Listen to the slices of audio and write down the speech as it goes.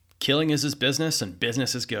Killing is his business and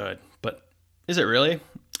business is good. But is it really?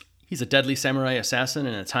 He's a deadly samurai assassin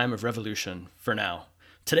in a time of revolution, for now.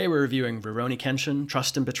 Today we're reviewing Rurouni Kenshin,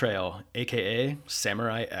 Trust and Betrayal, aka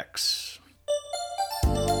Samurai X.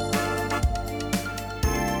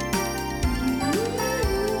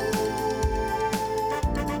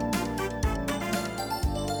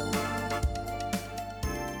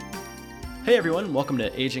 Hey everyone, welcome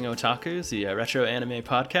to Aging Otakus, the retro anime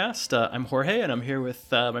podcast. I'm Jorge, and I'm here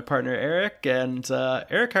with my partner Eric. And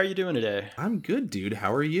Eric, how are you doing today? I'm good, dude.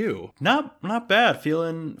 How are you? Not bad.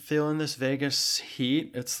 Feeling this Vegas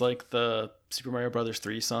heat. It's like the Super Mario Brothers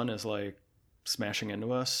 3 sun is like smashing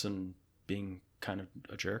into us and being kind of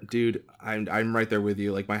a jerk. Dude, I'm right there with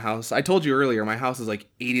you. Like my house, I told you earlier, my house is like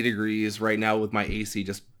 80 degrees right now with my AC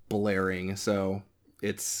just blaring. So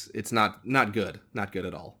it's not good. Not good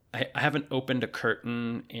at all. I haven't opened a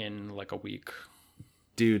curtain in like a week.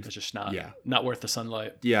 Dude, it's just not worth the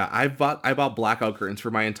sunlight. Yeah, I bought blackout curtains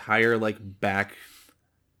for my entire like back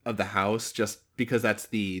of the house just because that's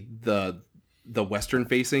the western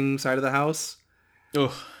facing side of the house.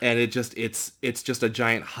 Ugh. And it's just a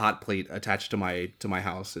giant hot plate attached to my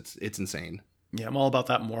house. It's insane. Yeah, I'm all about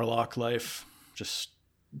that Morlock life. Just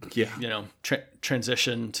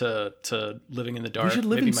transition to living in the dark. We should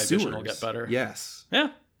live Maybe in my sewers. vision will get better. Yes. Yeah.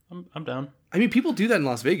 I'm down. I mean, people do that in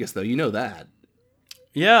Las Vegas, though. You know that.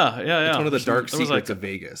 Yeah. It's one of the dark secrets of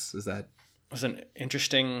Vegas. Is that it was an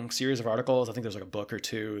interesting series of articles. I think there's like a book or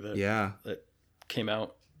two that came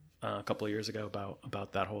out a couple of years ago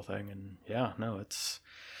about that whole thing. And it's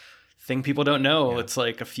thing people don't know. Yeah. It's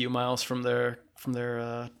like a few miles from their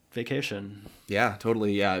vacation. Yeah,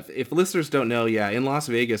 totally. Yeah, if listeners don't know, in Las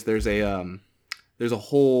Vegas, there's a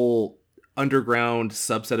whole underground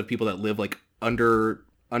subset of people that live like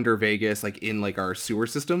under Vegas, like in like our sewer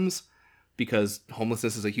systems, because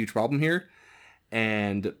homelessness is a huge problem here.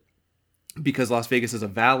 And because Las Vegas is a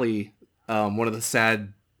valley, one of the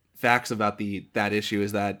sad facts about that issue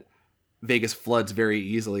is that Vegas floods very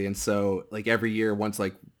easily. And so like every year, once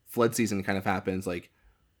like flood season kind of happens, like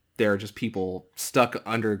there are just people stuck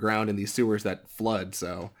underground in these sewers that flood.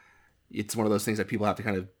 So it's one of those things that people have to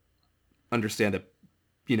kind of understand that,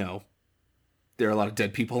 there are a lot of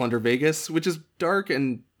dead people under Vegas, which is dark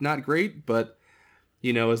and not great, but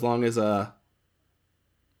as long as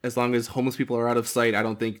homeless people are out of sight, I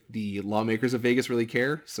don't think the lawmakers of Vegas really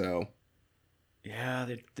care. So yeah,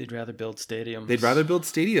 they'd rather build stadiums.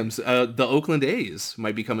 The Oakland A's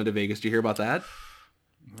might be coming to Vegas. Do you hear about that?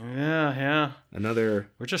 Yeah.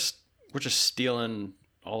 We're just stealing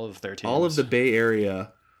all of their teams. All of the Bay Area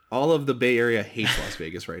hates Las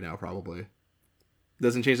Vegas right now, probably.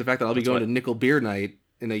 Doesn't change the fact that I'll be going to Nickel Beer Night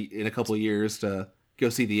in a couple of years to go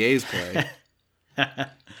see the A's play.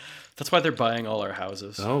 That's why they're buying all our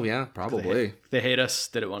houses. Oh yeah, probably. They hate us.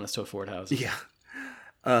 They don't want us to afford houses. Yeah.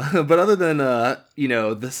 But other than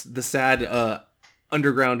the sad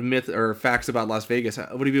underground myth or facts about Las Vegas,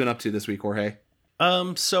 what have you been up to this week, Jorge?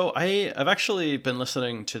 So I've actually been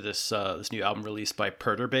listening to this new album released by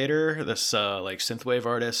Perturbator, this like synthwave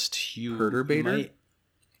artist.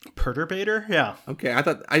 Perturbator? Yeah. Okay,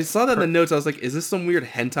 I saw that in the notes. I was like, is this some weird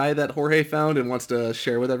hentai that Jorge found and wants to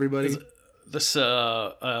share with everybody? It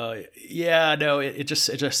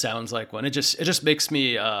just sounds like one. It just makes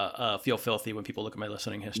me feel filthy when people look at my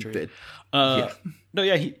listening history.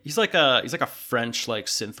 He's like a French like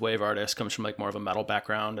synthwave artist, comes from like more of a metal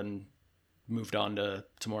background and moved on to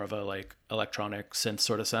more of a like electronic synth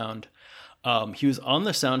sort of sound. He was on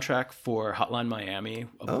the soundtrack for Hotline Miami,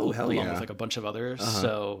 along with like a bunch of others. Uh-huh.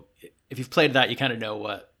 So if you've played that, you kind of know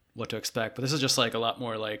what to expect. But this is just like a lot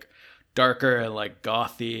more like darker and like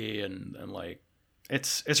gothy and like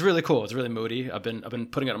it's really cool. It's really moody. I've been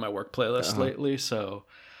putting it on my work playlist lately, so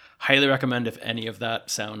highly recommend if any of that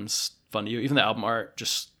sounds fun to you. Even the album art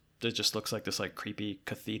just looks like this like creepy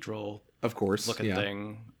cathedral, of course, looking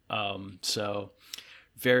thing. So.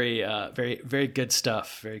 Very, very good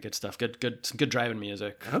stuff. Very good stuff. Some good driving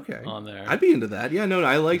music. On there. I'd be into that. Yeah, no,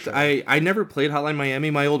 I liked. Sure. I never played Hotline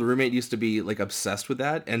Miami. My old roommate used to be like obsessed with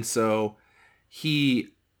that, and so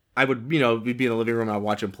I would, we'd be in the living room and I'd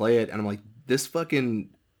watch him play it, and I'm like, this fucking,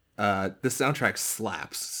 this soundtrack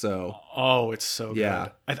slaps. So. Oh, it's so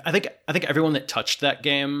good. I think everyone that touched that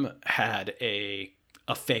game had a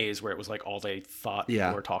phase where it was like all they thought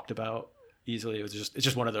or talked about easily. It's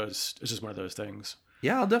just one of those. It's just one of those things.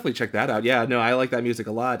 Yeah, I'll definitely check that out. Yeah, no, I like that music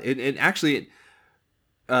a lot. It actually,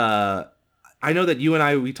 I know that you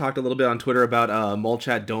and we talked a little bit on Twitter about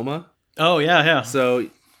Molchat Doma. Oh, yeah. So,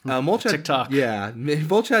 Molchat... TikTok. Yeah,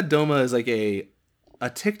 Molchat Doma is like a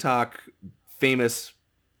TikTok famous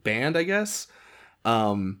band, I guess.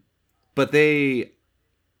 But they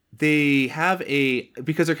they have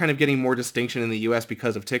because they're kind of getting more distinction in the US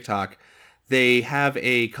because of TikTok, they have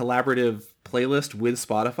a collaborative playlist with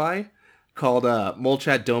Spotify called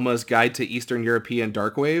Molchat Doma's Guide to Eastern European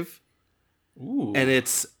Darkwave. Ooh. And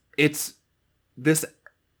it's this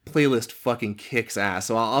playlist fucking kicks ass.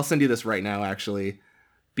 So I'll send you this right now, actually,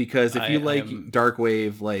 because if you like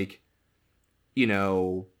Darkwave, like, you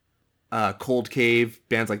know, Cold Cave,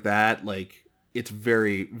 bands like that, like, it's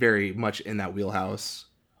very, very much in that wheelhouse.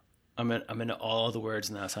 I'm into all the words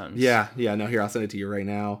in that sentence. Yeah. No, here, I'll send it to you right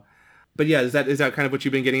now. But yeah, is that kind of what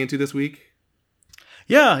you've been getting into this week?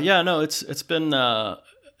 Yeah. No, it's been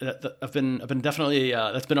I've been definitely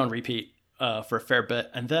that's been on repeat for a fair bit.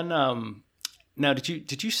 And then now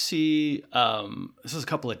did you see this was a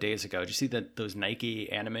couple of days ago? Did you see those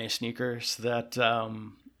Nike anime sneakers that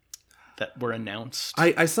were announced?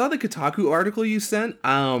 I saw the Kotaku article you sent,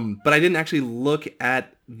 but I didn't actually look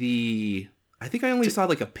at I think I only saw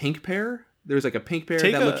like a pink pair. There was like a pink pair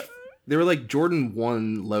that looked. They were like Jordan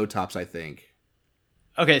 1 low tops, I think.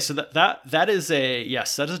 Okay, so that is a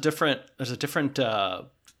different. There's a different.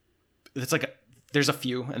 It's like there's a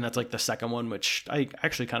few, and that's like the second one, which I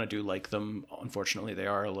actually kind of do like them. Unfortunately, they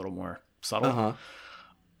are a little more subtle.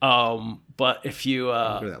 But if you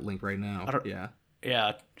look at that link right now. Yeah.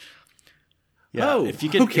 Oh, if you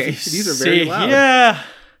get okay. These are very loud.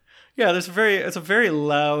 Yeah, it's a very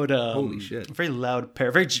loud. Holy shit! Very loud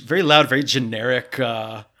pair. Very loud. Very generic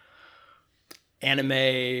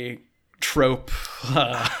anime trope.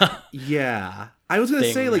 Yeah, I was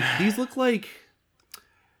gonna say, like, these look like.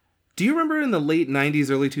 Do you remember in the late '90s,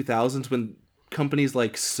 early 2000s when companies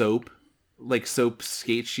like Soap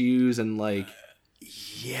skate shoes and like,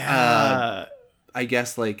 I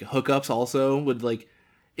guess like hookups also would like.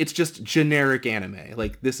 It's just generic anime.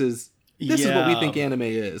 Like this is what we think anime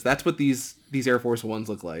is. That's what these Air Force Ones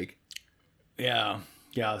look like. Yeah,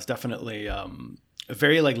 it's definitely a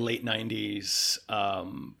very like late '90s,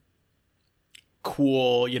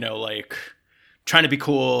 cool. You know, like trying to be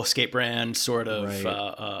cool, skate brand sort of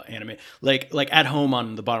anime. Like At Home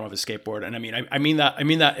on the bottom of his skateboard. And I mean that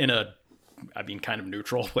in a kind of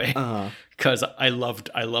neutral way because I loved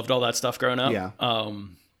all that stuff growing up. Yeah.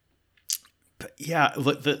 But yeah,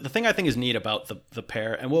 the thing I think is neat about the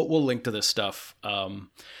pair, and we'll link to this stuff.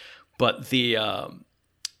 But the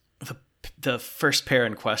first pair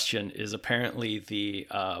in question is apparently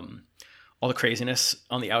all the craziness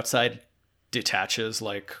on the outside detaches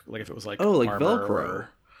like if it was like like armor Velcro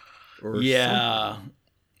or yeah something.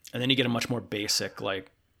 And then you get a much more basic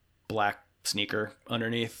like black sneaker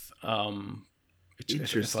underneath.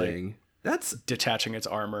 Interesting. It's like that's detaching its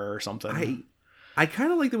armor or something. I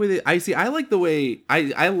kind of like the way I like the way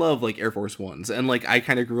I love like Air Force Ones, and like I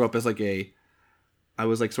kind of grew up as like I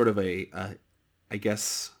was like sort of I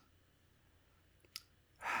guess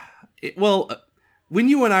when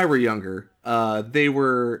you and I were younger, they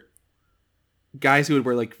were guys who would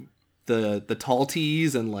wear like the tall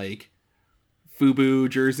tees and like FUBU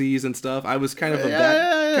jerseys and stuff. I was kind of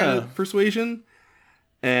that kind of persuasion.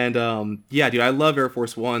 And dude, I love Air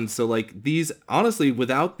Force Ones. So like these, honestly,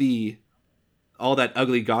 without all that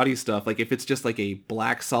ugly gaudy stuff, like if it's just like a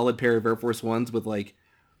black solid pair of Air Force Ones with like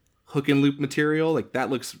hook and loop material, like that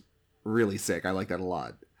looks really sick. I like that a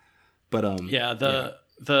lot. But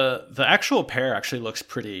the actual pair actually looks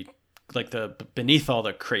pretty, like the beneath all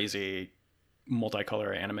the crazy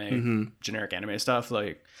multicolor anime, generic anime stuff,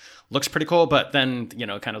 like looks pretty cool. But then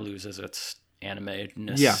it kind of loses its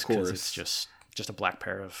anime-ness. Yeah, of course. It's just a black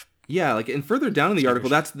pair of. Yeah, like, and further down in the article,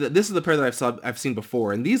 this is the pair that I've seen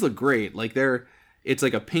before, and these look great. Like it's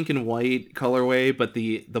like a pink and white colorway, but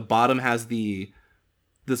the bottom has the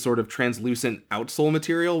sort of translucent outsole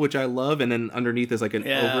material, which I love, and then underneath is like an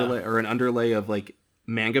overlay or an underlay of like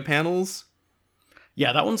manga panels.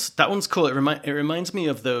 Yeah, that one's cool. It reminds me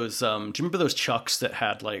of those. Do you remember those Chucks that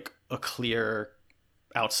had like a clear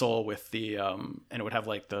outsole with the and it would have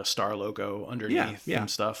like the star logo underneath and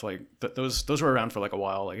stuff? Like those were around for like a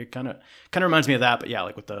while. Like it kind of reminds me of that, but yeah,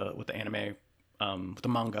 like with the anime, with the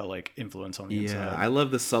manga like influence on the inside. Yeah, I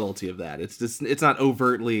love the subtlety of that. It's not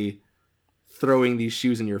overtly throwing these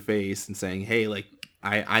shoes in your face and saying, "Hey, like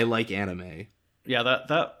I like anime." Yeah,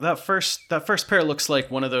 that first pair looks like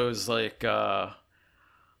one of those like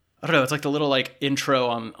I don't know. It's like the little like intro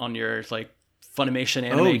on your like Funimation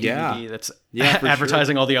anime DVD that's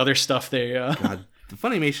advertising all the other stuff they. God, the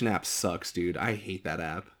Funimation app sucks, dude. I hate that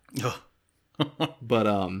app. But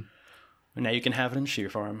now you can have it in shoe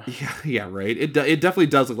form. Yeah, right. It definitely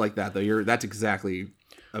does look like that though. That's exactly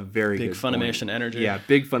a very big good Funimation point. energy. Yeah,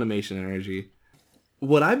 big Funimation energy.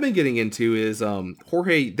 What I've been getting into is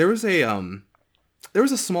Jorge. There was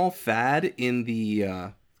a small fad in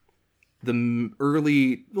the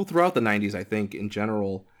throughout the 90s, I think, in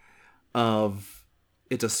general,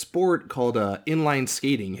 it's a sport called inline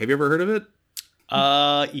skating. Have you ever heard of it?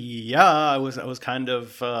 Yeah, I was kind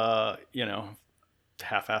of half-assed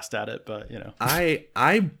at it, but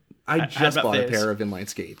I just bought a pair of inline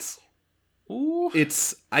skates. Ooh.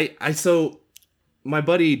 So my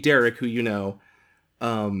buddy Derek, who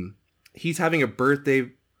he's having a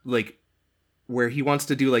birthday where he wants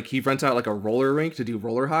to do he rents out a roller rink to do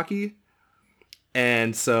roller hockey.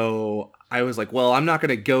 And so I was like, well, I'm not going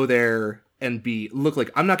to go there and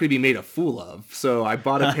I'm not going to be made a fool of. So I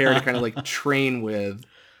bought a pair to kind of train with.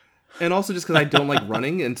 And also just because I don't like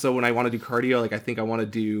running. And so when I want to do cardio, I think I want to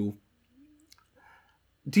do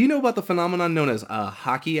you know about the phenomenon known as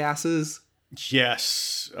hockey asses?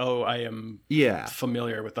 Yes. Oh, I am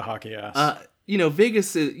familiar with the hockey ass.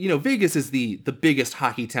 Vegas is the biggest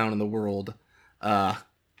hockey town in the world.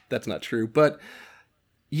 That's not true, but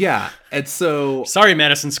yeah. And so sorry,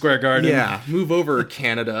 Madison Square Garden. Yeah, move over,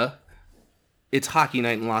 Canada. It's hockey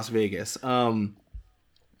night in Las Vegas. So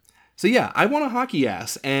yeah, I want a hockey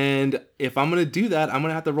ass, and if I'm gonna do that, I'm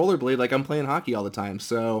gonna have to rollerblade like I'm playing hockey all the time.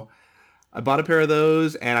 So I bought a pair of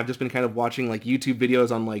those, and I've just been kind of watching YouTube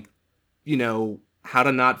videos on how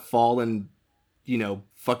to not fall and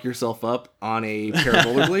fuck yourself up on a pair of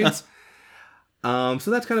rollerblades. So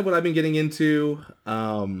that's kind of what I've been getting into.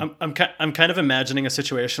 I'm kind of imagining a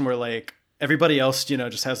situation where everybody else,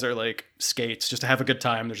 just has their skates just to have a good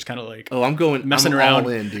time. They're just kind of I'm around, all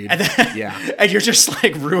in, dude. And then, and you're just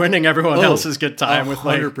ruining everyone else's good time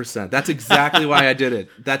 100%. That's exactly why I did it.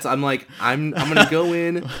 I'm gonna go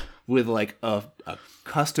in with a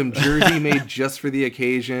custom jersey made just for the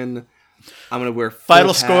occasion. I'm gonna wear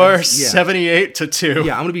final score 78-2.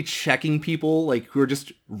 Yeah, I'm gonna be checking people who are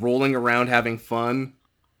just rolling around having fun.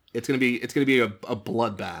 It's gonna be a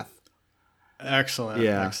bloodbath. Excellent.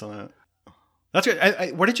 Yeah, excellent. That's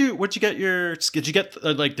good. Where'd you get your? Did you get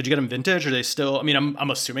did you get them vintage? Or they still? I mean,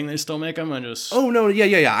 I'm assuming they still make them. Oh no,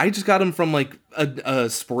 yeah. I just got them from a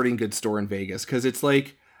sporting goods store in Vegas because it's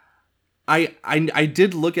I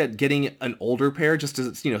did look at getting an older pair just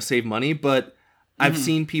to save money, but I've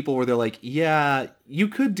seen people where they're yeah, you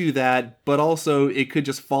could do that, but also it could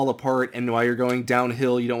just fall apart, and while you're going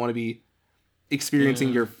downhill, you don't want to be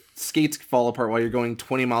experiencing your skates fall apart while you're going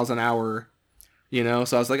 20 miles an hour,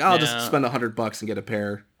 So I was I'll just spend $100 and get a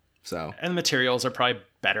pair. So and the materials are probably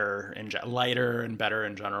better and lighter and better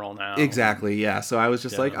in general now. Exactly, yeah. So I was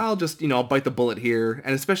just I'll just I'll bite the bullet here,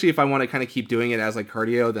 and especially if I want to kind of keep doing it as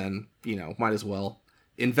cardio, then might as well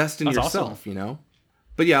invest in yourself, awesome.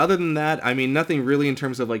 But yeah, other than that, I mean, nothing really in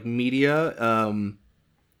terms of media.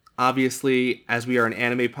 Obviously, as we are an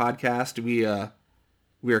anime podcast, we are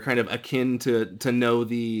kind of akin to know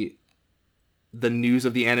the news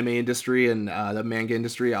of the anime industry and the manga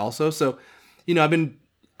industry also. So, I'm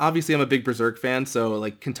a big Berserk fan. So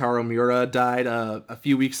Kentaro Miura died a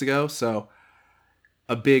few weeks ago. So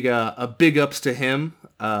a big ups to him.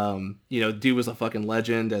 Dude was a fucking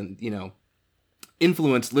legend, and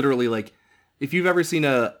influenced literally if you've ever seen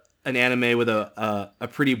an anime with a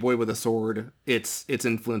pretty boy with a sword, it's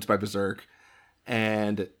influenced by Berserk.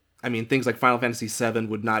 And I mean, things like Final Fantasy VII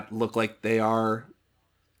would not look like they are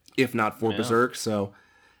if not for Berserk. So,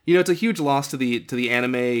 it's a huge loss to the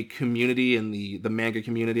anime community and the manga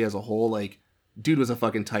community as a whole. Dude was a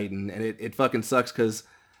fucking titan, and it fucking sucks because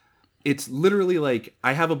it's literally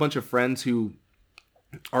I have a bunch of friends who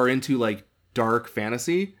are into dark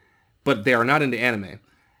fantasy, but they are not into anime.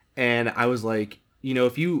 And I was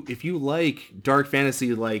if you like dark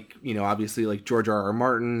fantasy, obviously George R.R.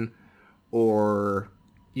 Martin or,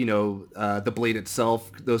 The Blade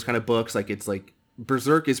itself, those kind of books, it's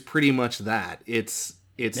Berserk is pretty much that. It's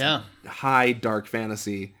high dark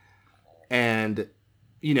fantasy. And,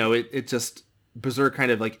 it just, Berserk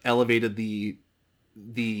kind of elevated the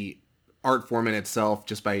art form in itself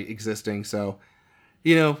just by existing. So,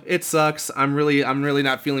 it sucks. I'm really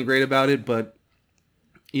not feeling great about it, but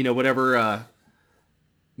whatever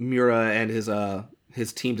Miura and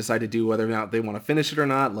his team decide to do, whether or not they want to finish it or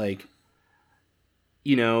not,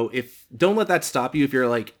 if don't let that stop you if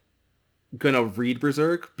you're gonna read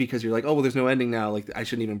Berserk because you're oh, well, there's no ending now, I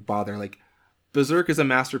shouldn't even bother. Berserk is a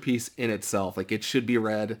masterpiece in itself. It should be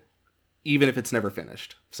read even if it's never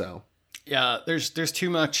finished. So yeah, there's too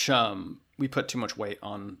much we put too much weight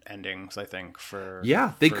on endings, I think,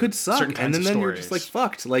 they could suck, and then you're just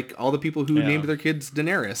fucked. All the people who named their kids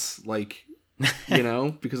Daenerys,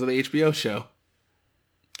 because of the HBO show.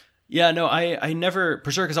 Yeah, no, I never.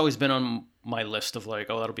 Berserk has always been on my list of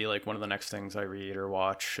that'll be one of the next things I read or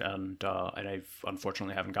watch, and I've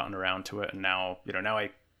unfortunately haven't gotten around to it, and now now I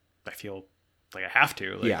feel I have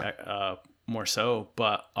to, more so.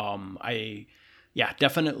 But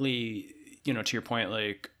definitely, to your point,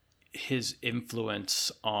 like his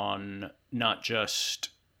influence on not just,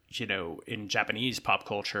 in Japanese pop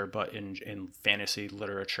culture, but in fantasy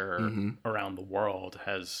literature around the world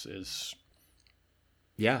it's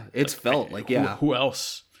felt like, yeah. Who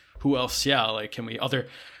else? Yeah. Like, can we,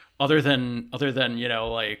 other than,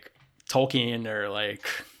 like Tolkien or like,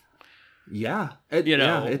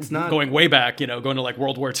 it's not going way back, going to like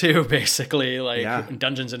World War II, basically, like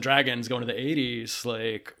Dungeons and Dragons, going to the 80s,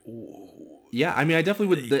 like. Yeah, I mean, I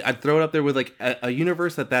definitely would. I'd throw it up there with like a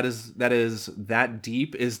universe that is that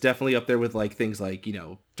deep is definitely up there with like things like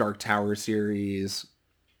Dark Tower series,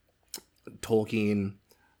 Tolkien,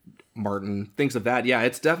 Martin, things of that. Yeah,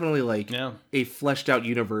 it's definitely like a fleshed out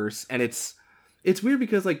universe, and it's weird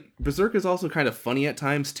because like Berserk is also kind of funny at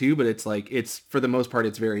times too, but it's like for the most part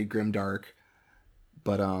it's very grimdark.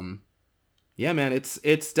 But yeah, man,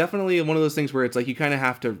 it's definitely one of those things where it's like you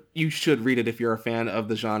should read it if you're a fan of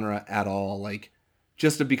the genre at all, like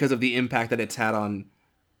just because of the impact that it's had on,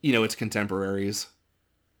 its contemporaries.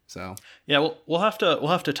 So yeah, we'll have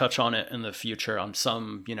to touch on it in the future on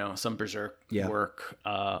some Berserk work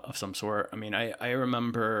of some sort. I mean, I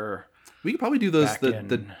remember we could probably do those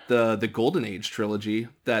the Golden Age trilogy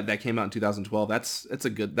that came out in 2012. That's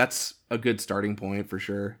a good starting point for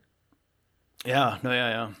sure. Yeah, no,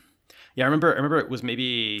 yeah. Yeah, I remember it was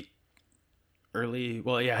maybe early.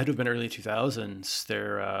 Well, yeah, it had to have been early 2000s.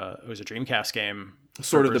 There, it was a Dreamcast game,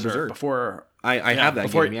 sort of the Berserk. Before I have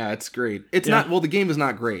that game. Yeah, it's great. It's not the game is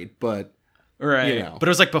not great, but right. But it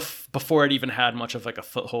was like before it even had much of like a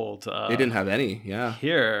foothold. It didn't have any. Yeah.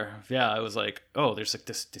 Here, yeah, it was like, oh, there's like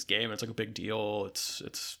this game. It's like a big deal.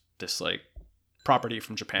 It's this like property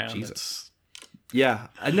from Japan. Jesus. Yeah.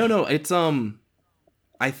 No. It's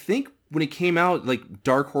I think when it came out, like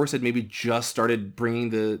Dark Horse had maybe just started bringing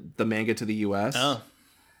the manga to the US. Oh.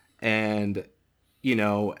 And,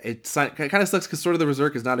 it kind of sucks because Sword of the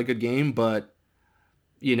Berserk is not a good game, but,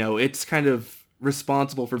 it's kind of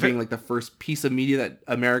responsible for being like the first piece of media that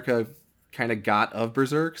America kind of got of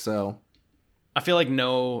Berserk. So I feel like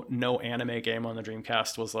no anime game on the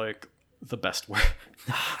Dreamcast was like the best work.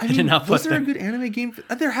 I mean, was there a good anime game?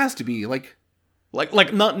 There has to be like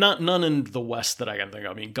not none in the West that I can think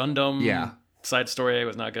of. I mean, Gundam, Side Story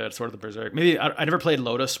was not good. Sword of the Berserk. Maybe I never played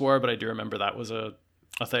Lotus War, but I do remember that was a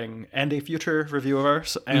thing and a future review of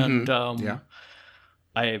ours. And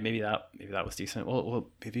maybe that was decent. Well,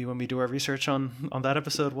 maybe when we do our research on that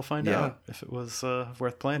episode, we'll find out if it was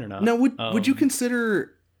worth playing or not. Now, would you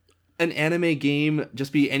consider an anime game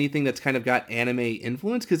just be anything that's kind of got anime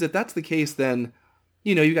influence? Because if that's the case, then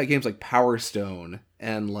you got games like Power Stone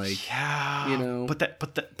and like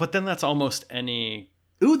but then that's almost any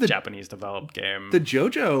Japanese developed game. The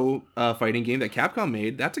JoJo fighting game that Capcom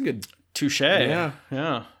made, that's a good touche. Yeah.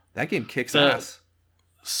 That game kicks ass.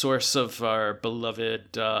 Source of our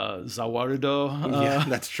beloved Zawarudo. Yeah,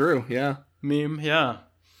 that's true. Yeah. Meme. Yeah.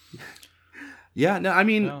 Yeah. No, I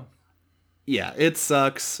mean, it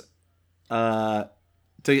sucks. To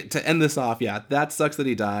end this off, that sucks that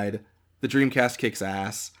he died. The Dreamcast kicks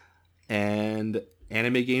ass, and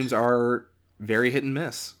anime games are very hit and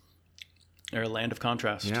miss. They're a land of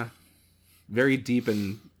contrast. Yeah, very deep,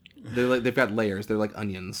 and they've got layers. They're like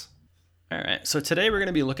onions. All right, so today we're going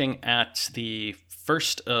to be looking at the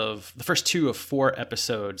first two of 4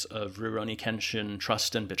 episodes of Rurouni Kenshin: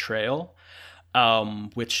 Trust and Betrayal,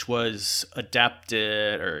 which was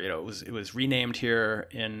adapted, or it was renamed here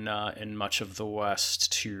in much of the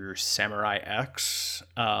West to Samurai X.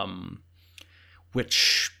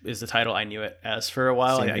 Which is the title I knew it as for a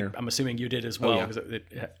while. I'm assuming you did as well, because it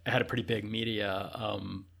had a pretty big media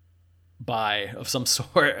buy of some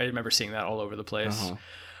sort. I remember seeing that all over the place.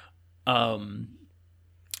 And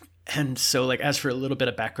so, like, as for a little bit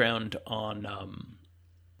of background on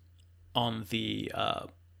the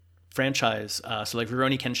franchise, so like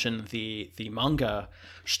Rurouni Kenshin, the manga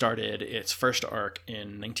started its first arc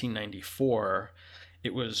in 1994.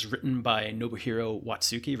 It was written by Nobuhiro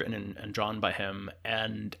Watsuki, written and drawn by him,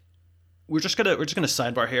 and we're just gonna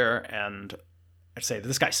sidebar here, and I'd say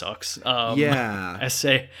this guy sucks. As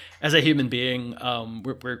a human being,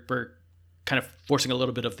 we're kind of forcing a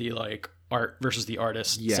little bit of the like art versus the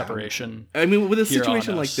artist separation. I mean, with a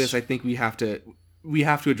situation like this, I think we have to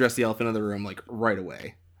address the elephant in the room like right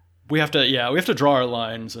away. We have to draw our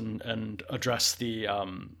lines and address the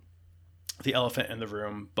elephant in the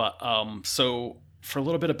room. But so for a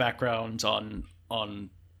little bit of background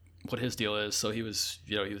on what his deal is, so he was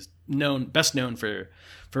best known for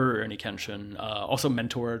Rurouni Kenshin. Also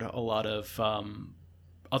mentored a lot of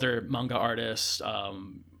other manga artists,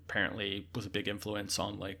 apparently was a big influence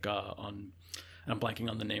on like on. I'm blanking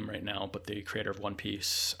on the name right now, but the creator of One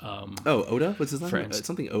Piece. Oda? What's his name?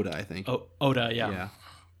 Something Oda, I think. Oda, yeah.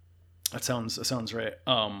 That sounds right.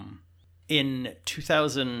 In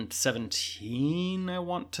 2017, I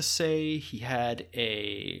want to say, he had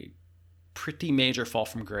a pretty major fall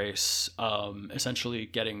from grace, essentially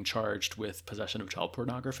getting charged with possession of child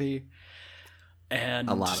pornography. And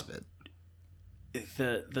a lot of it.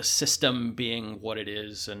 The system being what it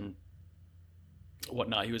is and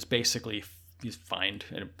whatnot, he's fined,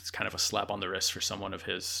 and it's kind of a slap on the wrist for someone of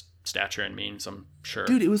his stature and means, I'm sure.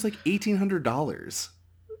 Dude, it was like $1,800.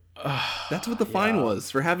 That's what the fine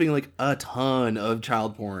was for having like a ton of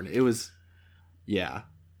child porn. It was, yeah.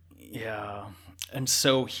 And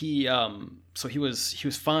so he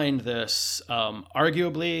was fined this.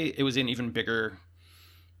 Arguably, it was an even bigger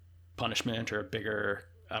punishment, or a bigger,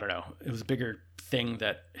 I don't know. It was a bigger thing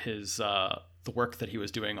that his the work that he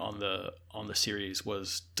was doing on the series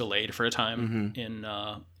was delayed for a time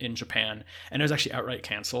in Japan, and it was actually outright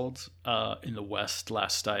canceled in the West.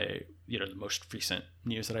 The most recent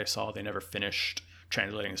news that I saw, they never finished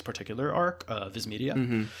translating this particular arc, Viz Media.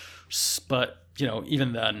 But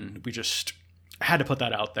even then, we just had to put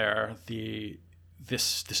that out there.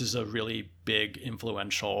 This is a really big,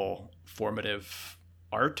 influential, formative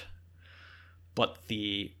art, but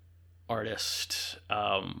the artist,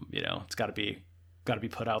 it's got to be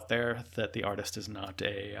put out there that the artist is not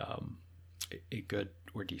a good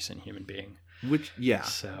or decent human being. Which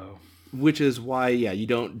is why you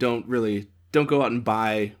don't go out and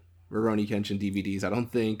buy Rurouni Kenshin DVDs, I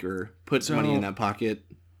don't think, or put money in that pocket.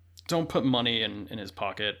 Don't put money in his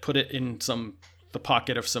pocket. Put it in the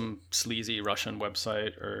pocket of some sleazy Russian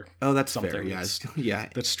website or that's something fair.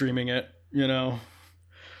 That's streaming it. Yeah.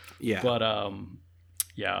 But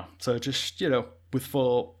so just with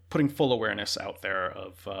putting full awareness out there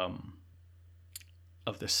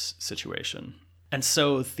of this situation. And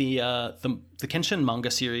so the Kenshin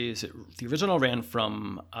manga series, the original ran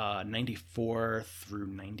from 94 through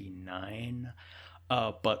 99,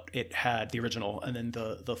 but it had the original, and then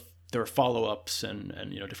there were follow-ups and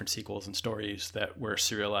different sequels and stories that were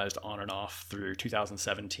serialized on and off through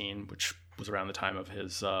 2017, which was around the time of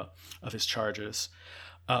his charges.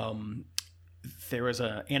 There was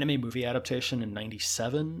an anime movie adaptation in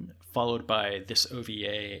 97, followed by this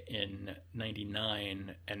OVA in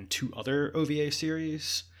 99, and 2 other OVA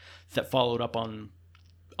series that followed up on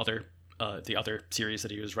the other series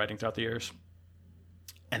that he was writing throughout the years.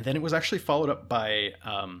 And then it was actually followed up by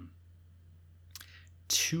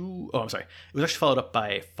it was actually followed up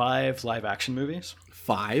by 5 live action movies.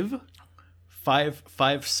 5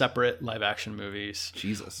 separate live action movies.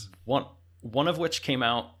 Jesus. One of which came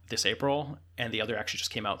out this April, and the other actually just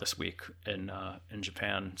came out this week in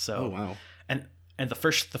Japan. So, oh wow! And the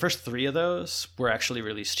first 3 of those were actually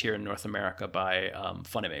released here in North America by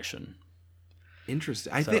Funimation.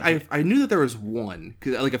 Interesting. I think I knew that there was one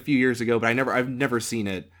like a few years ago, but I've never seen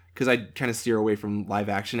it because I kind of steer away from live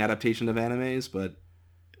action adaptation of animes. But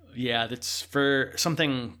yeah, that's for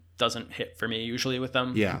something doesn't hit for me usually with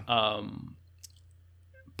them. Yeah.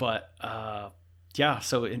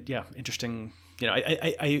 So interesting.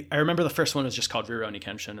 I remember the first one was just called Rurouni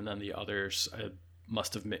Kenshin, and then the others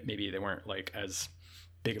must have, maybe they weren't like as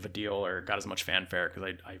big of a deal or got as much fanfare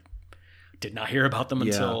because I did not hear about them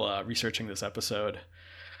until researching this episode.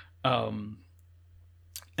 And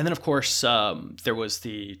then of course there was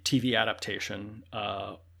the TV adaptation,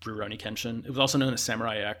 Rurouni Kenshin. It was also known as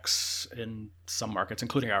Samurai X in some markets,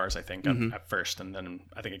 including ours, I think, at first, and then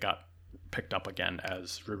I think it got picked up again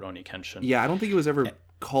as Rurouni Kenshin. Yeah, I don't think it was ever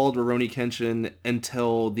called Rurouni Kenshin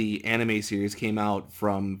until the anime series came out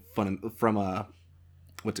from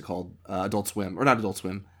what's it called? Adult Swim, or not Adult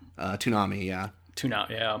Swim, Toonami. Yeah,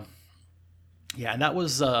 Toonami. Yeah, and that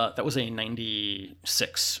was a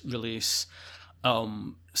 96 release.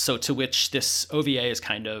 So to which this OVA is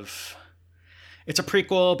kind of, it's a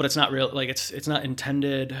prequel, but it's not real. Like it's not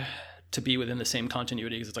intended to be within the same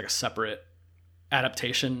continuity because it's like a separate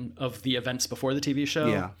adaptation of the events before the TV show.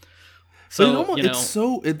 Yeah.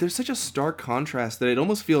 So there's such a stark contrast that it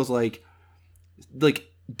almost feels like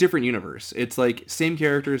different universe. It's like same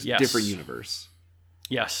characters, different universe.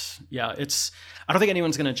 Yes. Yeah. I don't think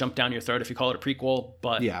anyone's going to jump down your throat if you call it a prequel,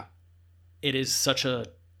 but it is such a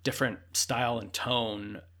different style and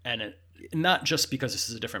tone, and it, not just because this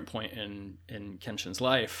is a different point in Kenshin's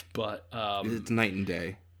life, but it's night and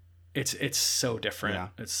day. It's so different. Yeah.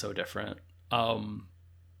 It's so different. And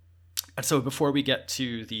so before we get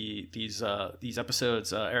to these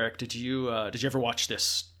episodes, Eric, did you ever watch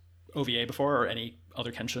this OVA before or any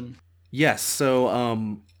other Kenshin? Yes.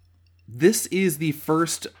 So this is the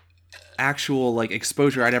first actual like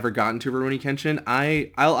exposure I'd ever gotten to Rurouni Kenshin.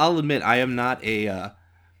 I'll admit I am not a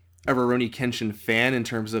Rurouni Kenshin fan in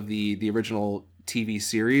terms of the original TV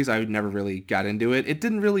series. I never really got into it. It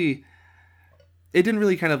didn't really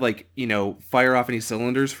kind of like, you know, fire off any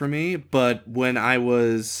cylinders for me. But when I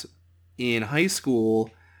was in high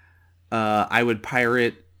school, I would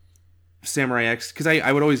pirate Samurai X because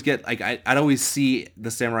I would always get like I'd always see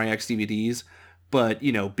the Samurai X DVDs, but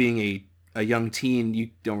you know, being a young teen,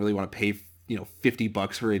 you don't really want to pay, you know,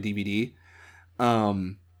 $50 for a DVD.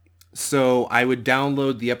 So I would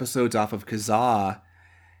download the episodes off of Kazaa,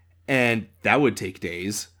 and that would take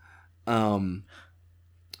days.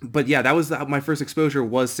 But yeah, that was my first exposure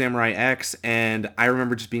was Samurai X, and I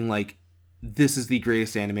remember just being like, this is the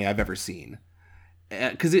greatest anime I've ever seen.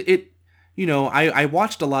 Because it you know, I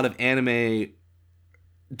watched a lot of anime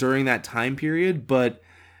during that time period, but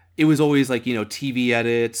it was always like, you know, TV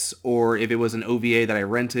edits, or if it was an OVA that I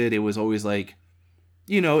rented, it was always like,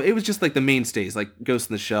 you know, it was just like the mainstays, like Ghost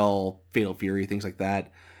in the Shell, Fatal Fury, things like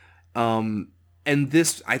that. And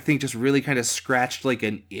this, I think, just really kind of scratched like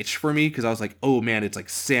an itch for me, because I was like, oh man, it's like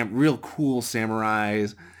real cool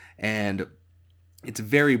samurais, and it's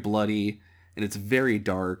very bloody, and it's very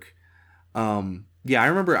dark. Yeah, I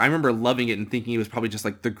remember loving it and thinking it was probably just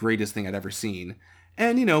like the greatest thing I'd ever seen.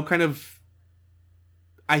 And, you know, kind of,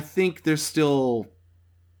 I think there's still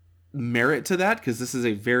merit to that, because this is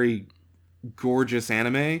a very gorgeous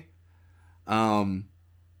anime.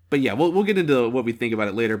 But yeah, we'll get into what we think about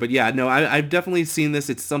it later. But yeah, no, I've definitely seen this.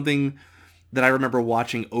 It's something that I remember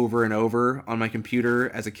watching over and over on my computer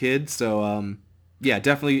as a kid. So yeah,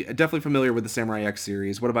 definitely familiar with the Samurai X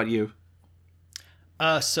series. What about you?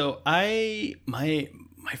 So my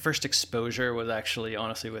first exposure was actually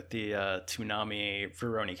honestly with the Toonami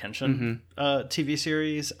Rurouni Kenshin TV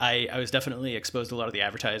series. I was definitely exposed to a lot of the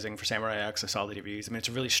advertising for Samurai X. I saw the DVDs. I mean, it's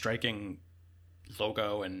a really striking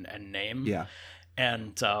logo and name. Yeah.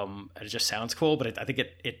 And it just sounds cool, but I think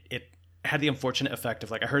it had the unfortunate effect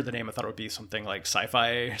of, like, I heard the name, I thought it would be something like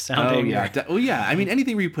sci-fi sounding. Oh yeah. I mean,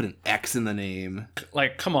 anything where you put an X in the name,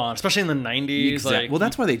 like, come on, especially in the 90s. Exactly. Like, well,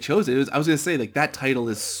 that's why they chose it. I was gonna say, like, that title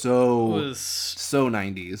is so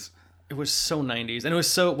 90s. It was so 90s, and it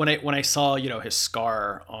was so when I saw, you know, his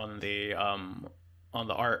scar on the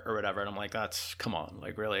art or whatever, and I'm like, that's, come on,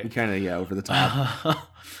 like, really, kind of over the top.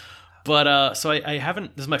 But so I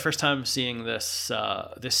haven't. This is my first time seeing this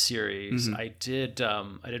series. Mm-hmm. I did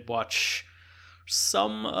watch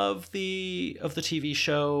some of the TV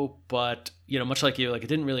show, but, you know, much like you, like, it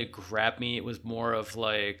didn't really grab me. It was more of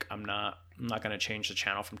like, I'm not going to change the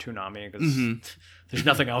channel from Toonami because there's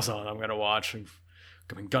nothing else on I'm going to watch. I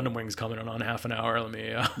mean, Gundam Wing's coming on half an hour. Let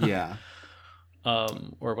me yeah.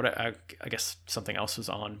 Or what I guess something else was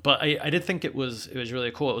on, but I did think it was really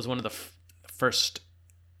cool. It was one of the first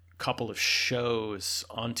couple of shows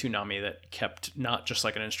on Toonami that kept not just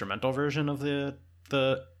like an instrumental version of the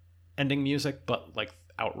ending music, but like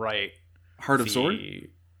outright Heart of Sword.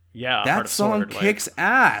 Yeah, that song kicks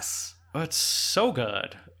ass. Oh, it's so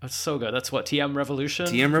good. It's so good. That's what, TM Revolution.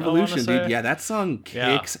 TM Revolution, dude. Yeah, that song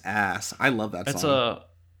kicks ass. I love that song.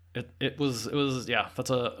 It was yeah.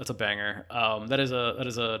 That's a banger. That is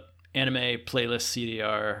a anime playlist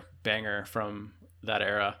CDR banger from that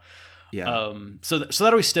era. Yeah. So that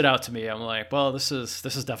always stood out to me. I'm like, well, this is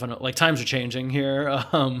definitely, like, times are changing here.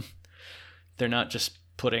 They're not just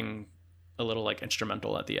putting a little, like,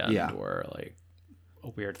 instrumental at the end or like a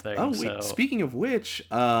weird thing. Oh, wait. Speaking of which,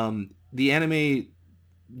 the anime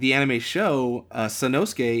show,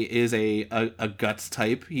 Sanosuke is a guts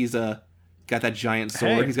type. He's got that giant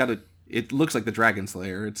sword. Hey. He's got it looks like the Dragon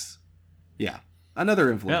Slayer. It's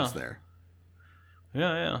another influence there.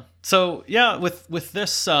 Yeah. So yeah, with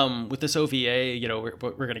this OVA, you know,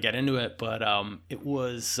 we're gonna get into it, but it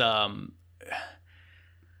was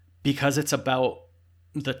because it's about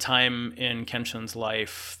the time in Kenshin's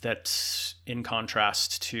life that's in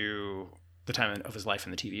contrast to the time of his life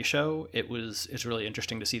in the TV show. It's really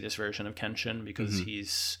interesting to see this version of Kenshin, because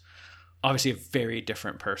he's obviously a very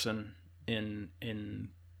different person in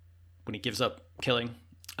when he gives up killing,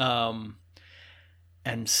 and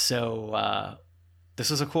so. This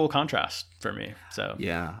is a cool contrast for me. So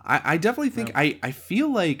yeah, I definitely think I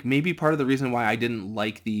feel like maybe part of the reason why I didn't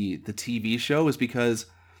like the TV show is because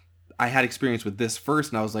I had experience with this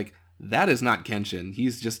first, and I was like, that is not Kenshin.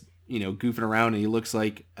 He's just, you know, goofing around, and he looks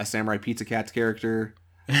like a Samurai Pizza Cat's character.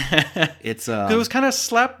 It's it was kind of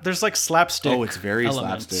there's like slapstick. Oh, it's very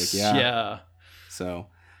elements. Slapstick. Yeah. So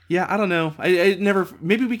yeah, I don't know. I never.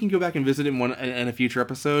 Maybe we can go back and visit it in a future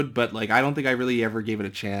episode, but like, I don't think I really ever gave it a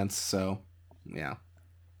chance. So yeah.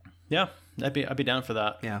 Yeah, I'd be down for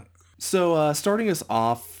that. Yeah. So starting us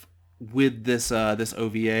off with this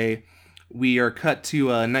OVA. We are cut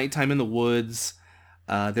to nighttime in the woods.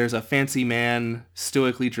 There's a fancy man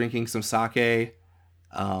stoically drinking some sake,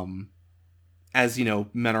 as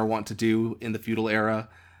men are wont to do in the feudal era.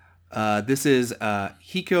 This is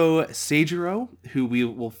Hiko Seijiro, who we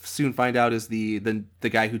will soon find out is the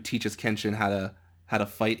guy who teaches Kenshin how to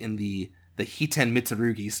fight in the Hiten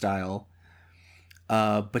Mitsurugi style.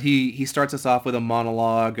 But he starts us off with a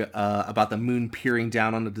monologue about the moon peering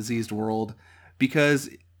down on a diseased world, because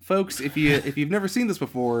folks, if you've never seen this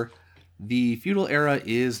before, the feudal era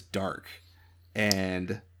is dark,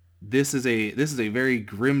 and this is a very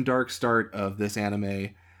grim, dark start of this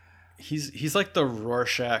anime. He's like the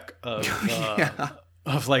Rorschach of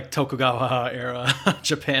of like Tokugawa era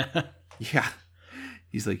Japan. Yeah.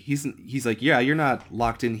 He's like, yeah, you're not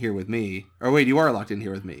locked in here with me. Or wait, you are locked in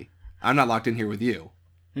here with me. I'm not locked in here with you.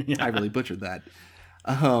 Yeah. I really butchered that.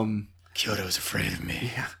 Kyoto's afraid of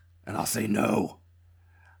me. Yeah. And I'll say no.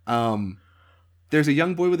 There's a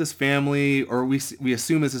young boy with his family, or we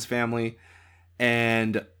assume is his family,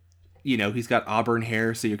 and he's got auburn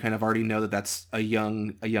hair, so you kind of already know that that's a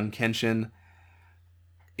young Kenshin.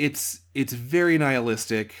 It's very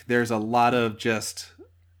nihilistic. There's a lot of just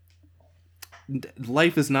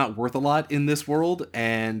life is not worth a lot in this world,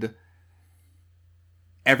 and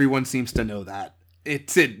everyone seems to know that. It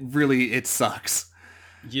sucks.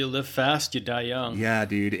 You live fast, you die young. Yeah,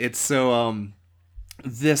 dude. It's so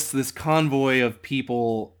this convoy of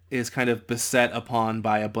people is kind of beset upon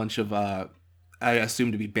by a bunch of I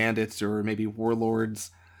assume to be bandits or maybe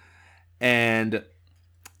warlords, and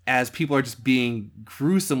as people are just being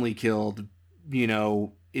gruesomely killed,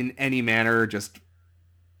 in any manner,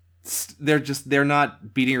 they're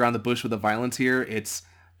not beating around the bush with the violence here. It's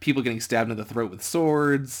people getting stabbed in the throat with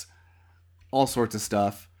swords, all sorts of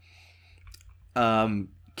stuff.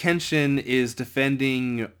 Kenshin is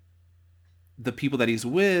defending the people that he's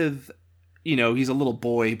with. He's a little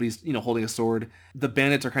boy, but he's holding a sword. The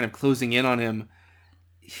bandits are kind of closing in on him.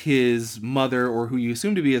 His mother, or who you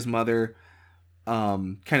assume to be his mother,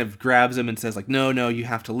 kind of grabs him and says, like, no, you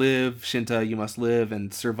have to live, Shinta, you must live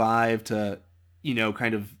and survive to,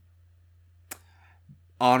 kind of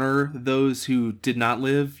honor those who did not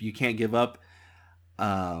live. You can't give up.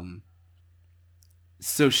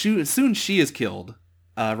 So soon she is killed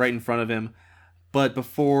right in front of him. But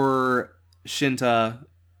before Shinta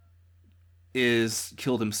is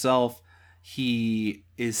killed himself, he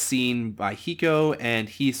is seen by Hiko, and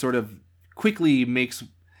he sort of quickly makes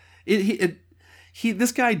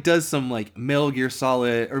this guy does some like Metal Gear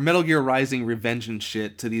Solid or Metal Gear Rising revenge and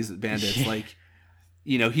shit to these bandits. Yeah. Like,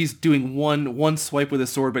 he's doing one swipe with his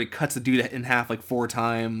sword, but it cuts the dude in half like 4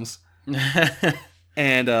 times.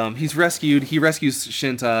 And he rescues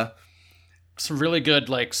Shinta. Some really good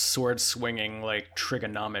like sword swinging, like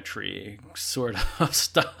trigonometry sort of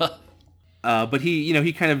stuff. But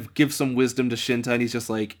he kind of gives some wisdom to Shinta, and he's just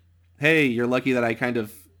like, hey, you're lucky that I kind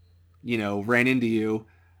of, ran into you.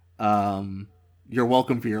 You're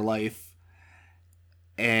welcome for your life.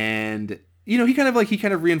 And, he kind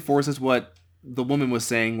of reinforces what the woman was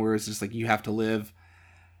saying, where it's just like, you have to live.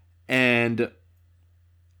 And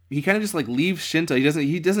he kind of just like leaves Shinta.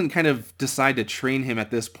 He doesn't kind of decide to train him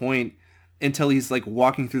at this point until he's like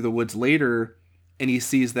walking through the woods later, and he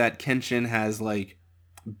sees that Kenshin has like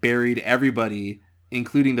buried everybody,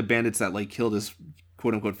 including the bandits that like killed his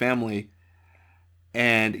quote unquote family.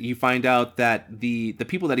 And you find out that the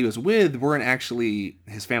people that he was with weren't actually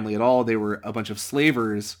his family at all. They were a bunch of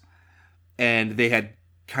slavers, and they had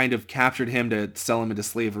kind of captured him to sell him into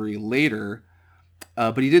slavery later.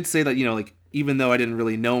 But he did say that, like, even though I didn't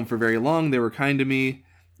really know him for very long, they were kind to me.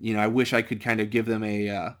 I wish I could kind of give them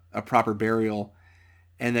a proper burial.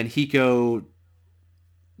 And then Hiko,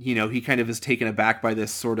 he kind of is taken aback by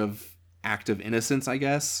this sort of act of innocence, I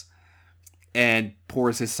guess, and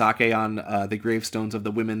pours his sake on the gravestones of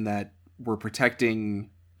the women that were protecting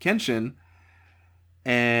Kenshin.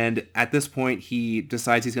 And at this point, he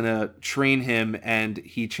decides he's going to train him, and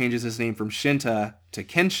he changes his name from Shinta to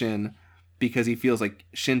Kenshin, because he feels like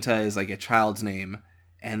Shinta is like a child's name,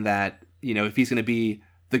 and that, if he's going to be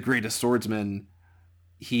the greatest swordsman,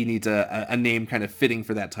 he needs a name kind of fitting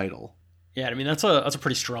for that title. Yeah, I mean, that's a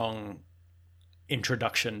pretty strong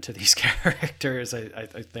introduction to these characters. I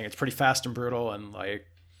think it's pretty fast and brutal, and like,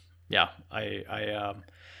 yeah, I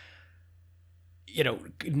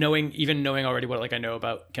knowing already what like I know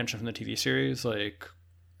about Kenshin from the TV series, like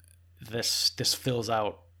this fills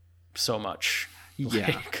out so much. Yeah.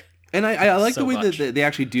 Like, and I like so the way much. That they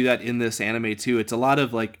actually do that in this anime too. It's a lot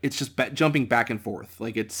of like, it's just jumping back and forth.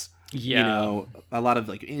 Like it's, a lot of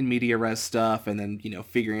like in media res stuff, and then,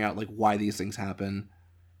 figuring out like why these things happen.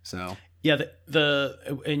 So yeah,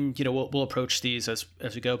 and you know we'll approach these as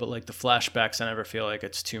we go, but like the flashbacks, I never feel like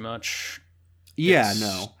it's too much. Yeah,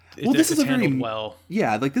 no. Well, this is a very well.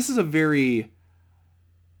 Yeah, like this is a very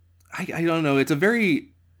I don't know. It's a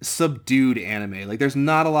very subdued anime. Like there's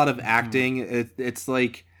not a lot of acting. It's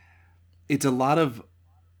like it's a lot of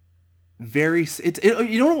very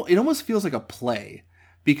it almost feels like a play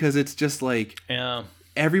because it's just like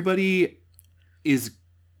everybody is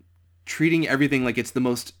treating everything like it's the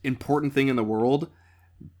most important thing in the world,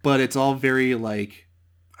 but it's all very like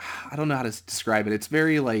I don't know how to describe it. It's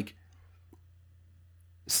very like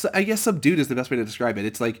I guess subdued is the best way to describe it.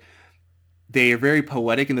 It's like they are very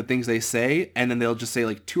poetic in the things they say, and then they'll just say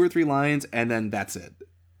like 2 or 3 lines, and then that's it.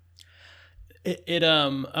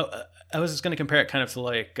 I was just going to compare it kind of to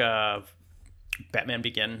like Batman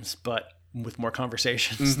Begins, but with more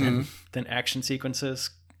conversations than action sequences.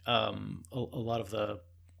 A lot of the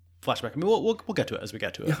flashback. I mean, we'll get to it as we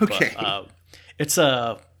get to it. Okay. But, it's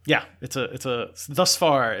a thus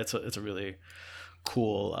far it's a really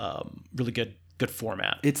cool, really good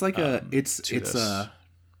format. It's like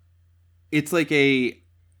it's like a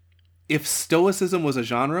if stoicism was a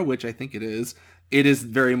genre, which I think it is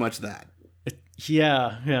very much that.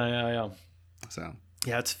 Yeah. So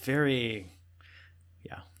yeah, it's very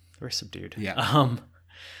subdued. Yeah.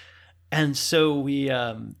 And so we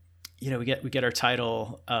we get our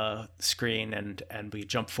title screen and we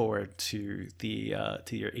jump forward to the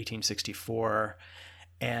year 1864.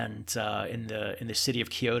 And in the city of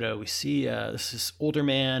Kyoto, we see this older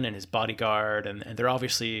man and his bodyguard, and they're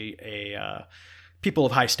obviously people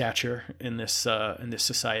of high stature in this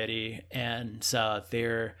society, and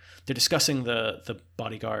they're discussing the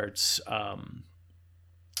bodyguard's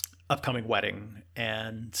upcoming wedding,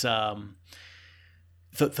 and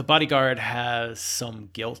the bodyguard has some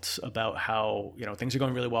guilt about how things are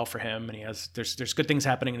going really well for him, and there's good things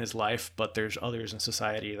happening in his life, but there's others in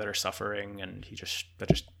society that are suffering, and that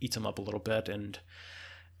just eats him up a little bit. And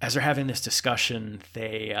as they're having this discussion,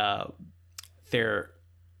 their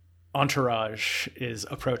entourage is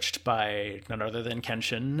approached by none other than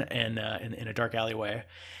Kenshin in a dark alleyway,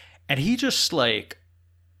 and he just like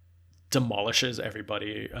demolishes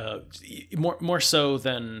everybody, more so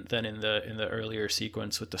than in the earlier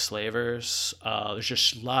sequence with the slavers. There's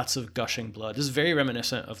just lots of gushing blood. This is very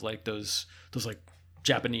reminiscent of like those like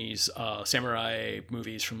Japanese samurai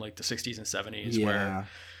movies from like the 60s and 70s, where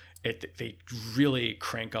they really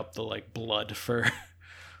crank up the like blood for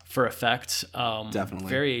effect. Definitely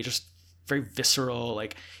very visceral.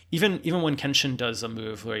 Like even when Kenshin does a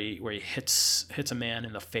move where he hits a man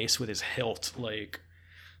in the face with his hilt, like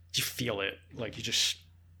you feel it, like you just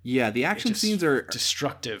the action scenes are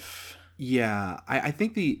destructive. I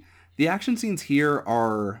think the action scenes here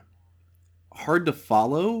are hard to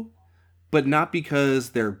follow, but not because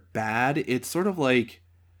they're bad. It's sort of like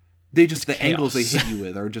the chaos. Angles they hit you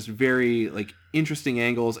with are just very like interesting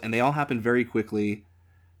angles, and they all happen very quickly,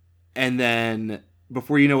 and then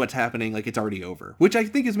before you know what's happening, like it's already over, which I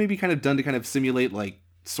think is maybe kind of done to kind of simulate like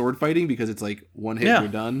sword fighting, because it's like one hit you're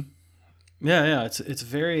done. Yeah, it's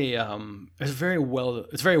very well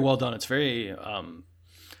done. It's very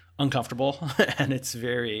uncomfortable, and it's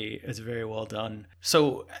very well done.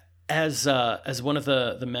 So as one of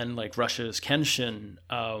the men like rushes Kenshin,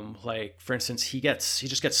 like for instance, he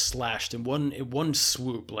just gets slashed in one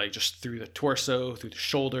swoop, like just through the torso, through the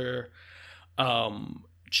shoulder. He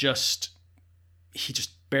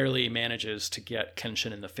just barely manages to get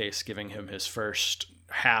Kenshin in the face, giving him his first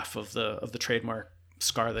half of the trademark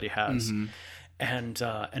scar that he has. And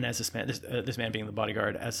as this man being the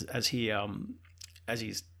bodyguard, as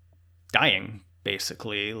he's dying,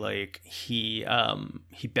 basically, like he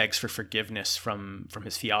begs for forgiveness from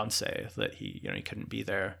his fiance that he couldn't be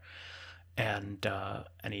there, and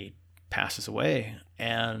he passes away.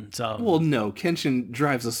 And well, no, Kenshin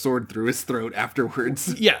drives a sword through his throat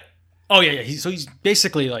afterwards. Yeah. Oh yeah. He's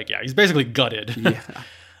basically he's basically gutted. Yeah.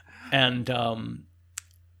 And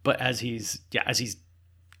but as he's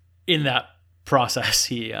in that process,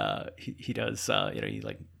 he does he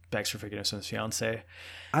like begs for forgiveness from his fiance.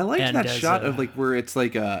 I liked that shot of like where it's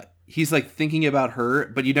like he's like thinking about her,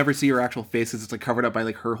 but you never see her actual face because it's like covered up by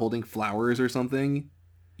like her holding flowers or something.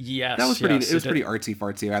 Yes, that was pretty. It was pretty artsy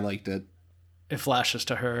fartsy. I liked it. It flashes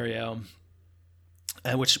to her,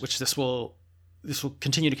 and which this will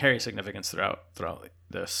continue to carry significance throughout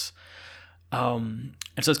this. And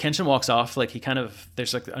so as Kenshin walks off, like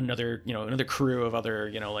there's like another crew of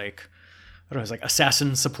other like I don't know, it's like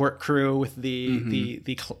assassin support crew with the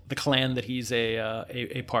clan that he's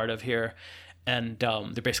a part of here, and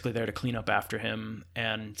they're basically there to clean up after him.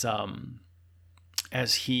 And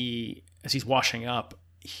as he's washing up,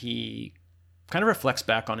 he kind of reflects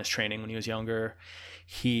back on his training when he was younger.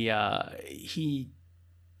 He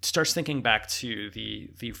starts thinking back to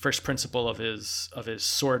the first principle of his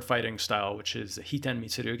sword fighting style, which is Hiten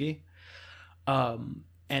Mitsurugi. And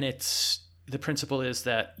the principle is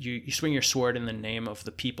that you swing your sword in the name of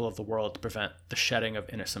the people of the world to prevent the shedding of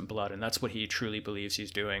innocent blood. And that's what he truly believes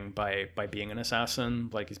he's doing by being an assassin.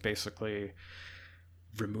 Like, he's basically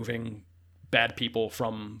removing bad people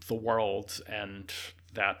from the world, and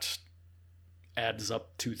that adds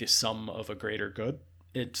up to the sum of a greater good.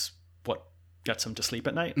 It's what gets him to sleep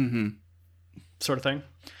at night, sort of thing.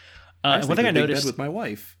 One thing I noticed with my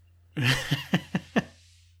wife.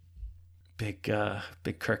 Big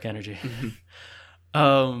Kirk energy.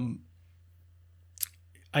 One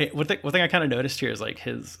thing I kind of noticed here is like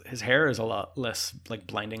his hair is a lot less like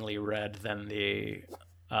blindingly red than the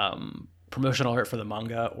promotional art for the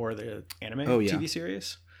manga or the anime TV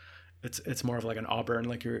series. It's more of like an auburn,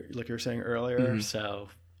 like you were saying earlier. So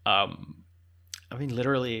I mean,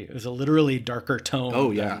 literally, it was a literally darker tone. Oh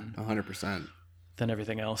yeah, 100% than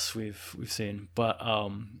everything else we've seen. But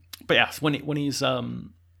yeah, when he's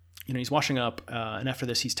he's washing up, and after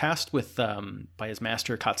this, he's tasked with by his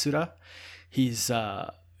master Katsura. He's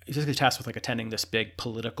basically tasked with like attending this big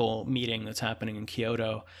political meeting that's happening in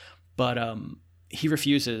Kyoto, but he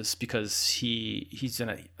refuses because he's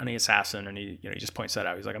an assassin, and he just points that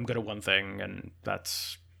out. He's like, I'm good at one thing, and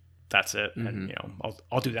that's it. And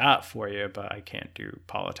I'll do that for you, but I can't do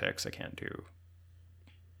politics. I can't do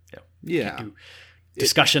can't do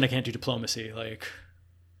discussion. I can't do diplomacy. Like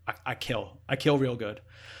I kill real good.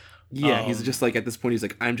 Yeah, he's just like, at this point, he's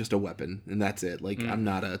like, I'm just a weapon, and that's it. Like, I'm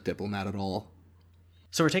not a diplomat at all.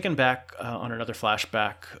 So we're taken back on another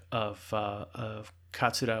flashback of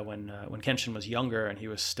Katsura when Kenshin was younger and he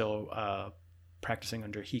was still practicing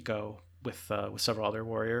under Hiko with several other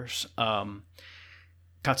warriors.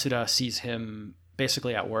 Katsura sees him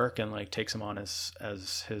basically at work and like takes him on as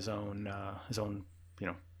his own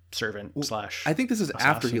servant slash. I think this is assassin.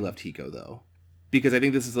 After he left Hiko though, because I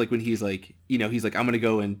think this is like when he's like, he's like, I'm gonna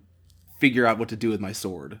go and figure out what to do with my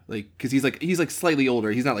sword, like, because he's like slightly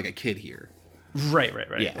older. He's not like a kid here. Right.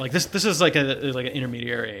 Yeah. Like this is like an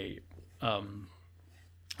intermediary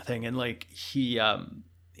thing, and like he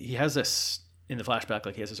has this in the flashback,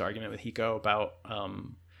 like he has this argument with Hiko about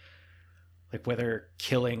like whether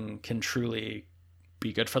killing can truly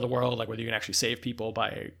be good for the world, like whether you can actually save people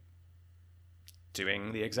by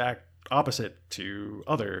doing the exact opposite to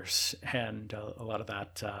others, and a lot of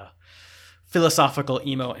that philosophical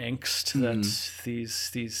emo angst that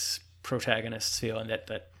these protagonists feel, and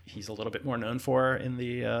that he's a little bit more known for in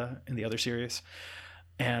the other series.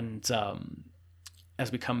 And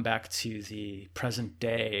as we come back to the present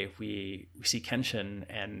day, we see Kenshin,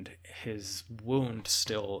 and his wound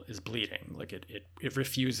still is bleeding. Like it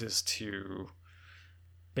refuses to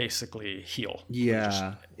basically heal.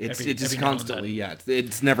 Yeah, it's just constantly. Yeah,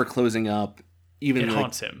 it's never closing up. Even it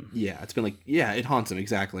haunts him. Yeah, it's been like, yeah, it haunts him,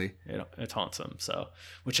 exactly. It haunts him. So,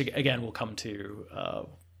 which again will come to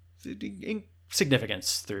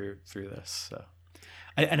significance through this. So.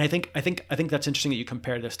 And I think that's interesting that you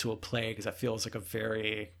compare this to a play, because that feels like a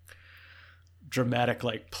very dramatic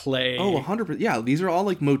like play. Oh, 100%. Yeah, these are all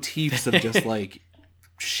like motifs of just like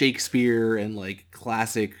Shakespeare and like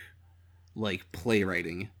classic like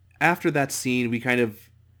playwriting. After that scene, we're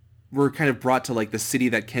kind of brought to like the city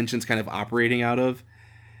that Kenshin's kind of operating out of,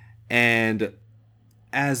 and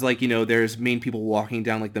as like there's main people walking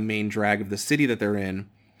down like the main drag of the city that they're in.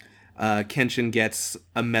 Kenshin gets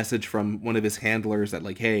a message from one of his handlers that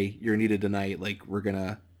like, hey, you're needed tonight. Like we're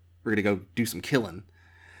gonna go do some killing.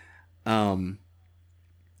 And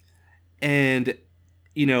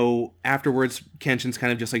afterwards, Kenshin's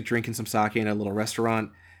kind of just like drinking some sake in a little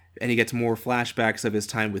restaurant, and he gets more flashbacks of his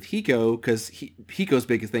time with Hiko, because Hiko's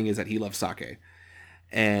biggest thing is that he loves sake,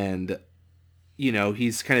 and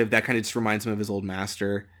he's kind of just reminds him of his old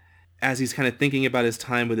master. As he's kind of thinking about his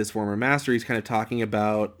time with his former master, he's kind of talking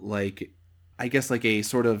about like, I guess like a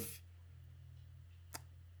sort of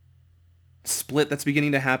split that's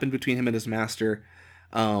beginning to happen between him and his master.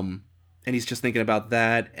 And he's just thinking about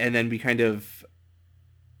that. And then we kind of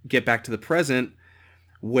get back to the present,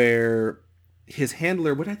 where his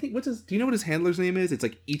handler, do you know what his handler's name is? It's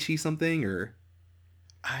like Ichi something, or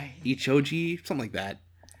Ichoji, something like that.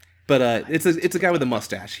 But it's a guy with a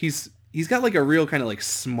mustache. He's got like a real kind of like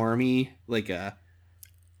smarmy, like a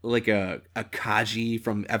Kaji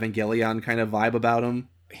from Evangelion kind of vibe about him.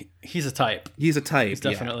 He's a type. He's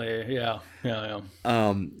definitely, yeah.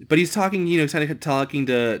 But he's talking, kind of talking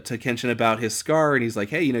to Kenshin about his scar, and he's like,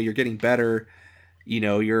 hey, you're getting better.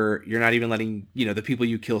 You're not even letting, the people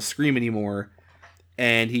you kill scream anymore.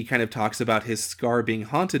 And he kind of talks about his scar being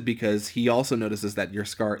haunted because he also notices that your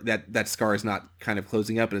scar, that scar is not kind of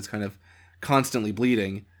closing up and it's kind of constantly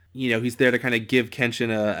bleeding. You know, he's there to kind of give Kenshin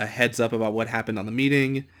a heads up about what happened on the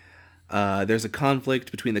meeting. There's a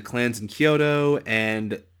conflict between the clans in Kyoto,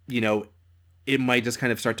 and, you know, it might just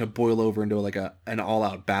kind of start to boil over into like an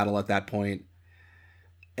all-out battle at that point.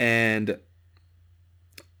 And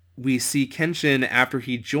we see Kenshin, after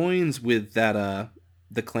he joins with that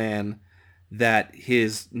the clan that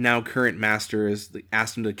his now current master is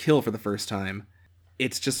asked him to kill for the first time.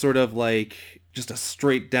 It's just sort of like just a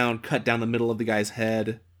straight down cut down the middle of the guy's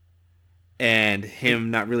head, and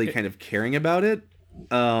him not really kind of caring about it.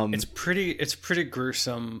 It's pretty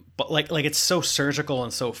gruesome, but like it's so surgical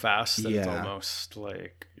and so fast that it's almost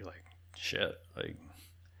like you're like, shit, like.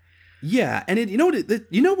 Yeah, and you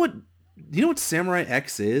know what Samurai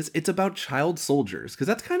X is? It's about child soldiers, because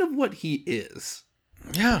that's kind of what he is.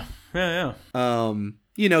 Yeah.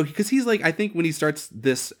 You know, because he's like, I think when he starts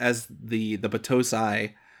this as the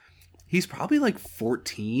Batosai, he's probably like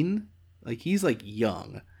 14. Like, he's like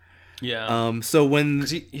young. Yeah. So when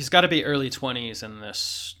he's got to be early 20s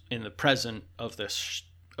in the present of this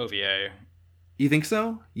OVA. You think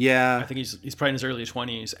so? Yeah. I think he's probably in his early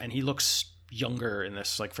 20s, and he looks younger in this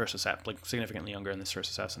significantly younger in this first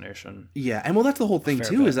assassination. Yeah, and well, that's the whole thing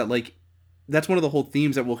too, is that like that's one of the whole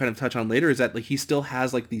themes that we'll kind of touch on later, is that like he still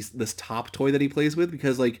has like this top toy that he plays with,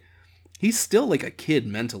 because like he's still like a kid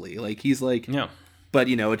mentally. Like he's like, yeah, but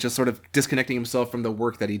you know, it's just sort of disconnecting himself from the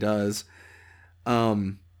work that he does.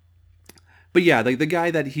 But yeah, like the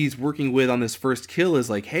guy that he's working with on this first kill is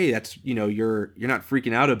like, hey, that's, you know, you're not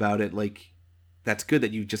freaking out about it. Like, that's good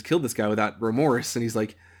that you just killed this guy without remorse. And he's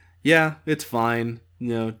like, yeah, it's fine. You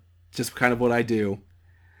know, just kind of what I do.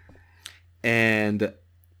 And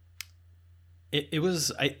it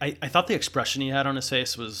was, I thought the expression he had on his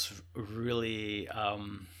face was really,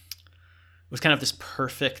 was kind of this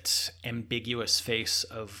perfect, ambiguous face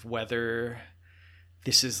of whether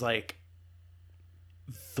this is like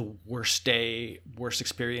the worst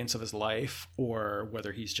experience of his life, or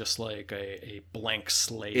whether he's just like a blank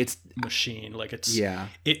slate machine. Like they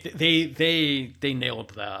nailed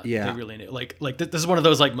that. Yeah, they really nailed, like this is one of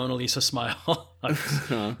those like Mona Lisa smile.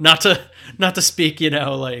 not to speak, you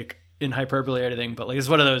know, like in hyperbole or anything, but like it's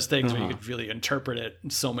one of those things where you could really interpret it in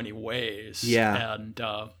so many ways. Yeah, and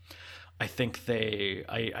I think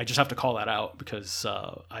I just have to call that out, because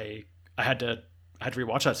I had to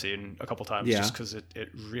rewatch that scene a couple times, just because it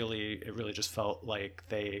really just felt like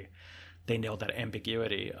they nailed that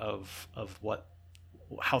ambiguity of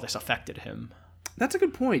how this affected him. That's a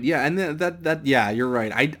good point. Yeah, and that yeah, you're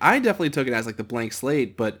right. I definitely took it as like the blank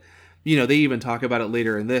slate, but you know, they even talk about it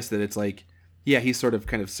later in this, that it's like, yeah, he's sort of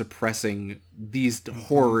kind of suppressing these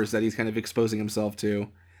horrors that he's kind of exposing himself to.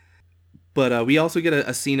 But we also get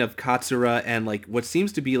a scene of Katsura and like what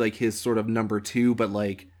seems to be like his sort of number two, but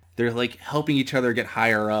like they're like helping each other get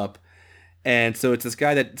higher up. And so it's this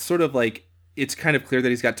guy that sort of like, it's kind of clear that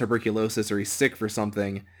he's got tuberculosis or he's sick for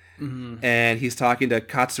something. Mm-hmm. And he's talking to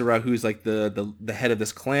Katsura, who's like the head of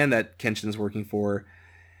this clan that Kenshin's working for.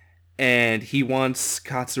 And he wants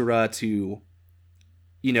Katsura to,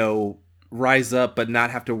 you know, rise up, but not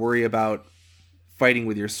have to worry about fighting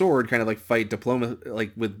with your sword, kind of like fight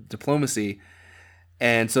with diplomacy.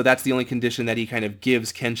 And so that's the only condition that he kind of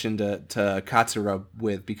gives Kenshin to Katsura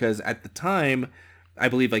with, because at the time, I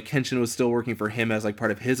believe like Kenshin was still working for him as like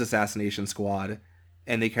part of his assassination squad,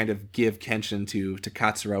 and they kind of give Kenshin to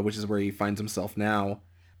Katsura, which is where he finds himself now.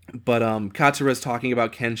 But Katsura's talking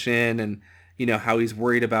about Kenshin, and you know how he's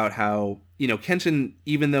worried about how, you know, Kenshin,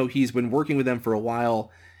 even though he's been working with them for a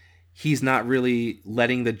while, he's not really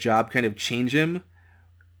letting the job kind of change him.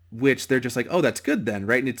 Which they're just like, oh, that's good then,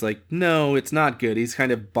 right? And it's like, no, it's not good. He's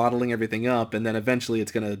kind of bottling everything up, and then eventually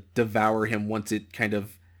it's going to devour him once it kind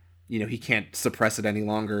of, you know, he can't suppress it any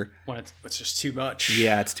longer. When it's just too much.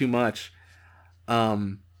 Yeah, it's too much.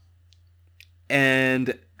 And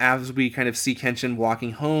as we kind of see Kenshin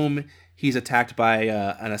walking home, he's attacked by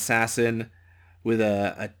an assassin with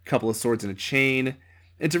a couple of swords and a chain.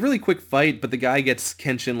 It's a really quick fight, but the guy gets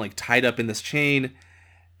Kenshin like tied up in this chain.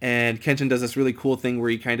 And Kenshin does this really cool thing where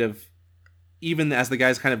he kind of, even as the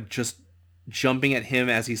guy's kind of just jumping at him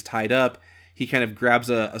as he's tied up, he kind of grabs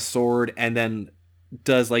a sword and then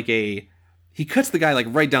does like he cuts the guy like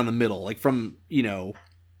right down the middle, like from, you know.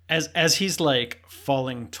 As he's like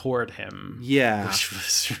falling toward him. Yeah. Which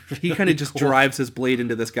was really he kind of just drives his blade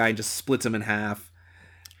into this guy and just splits him in half.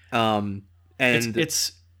 And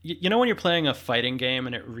it's you know when you're playing a fighting game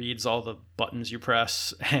and it reads all the buttons you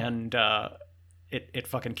press, and it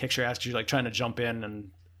fucking kicks your ass because you're like trying to jump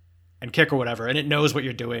in and kick or whatever, and it knows what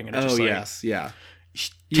you're doing, and it's just like, yes, yeah,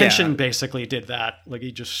 Kenshin basically did that. Like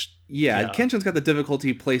he just Kenshin's got the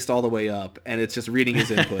difficulty placed all the way up, and it's just reading his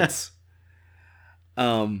inputs.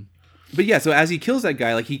 But yeah, so as he kills that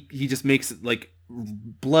guy, like he just makes like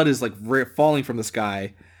blood is like falling from the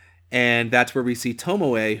sky, and that's where we see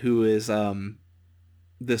Tomoe, who is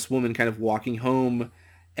this woman kind of walking home,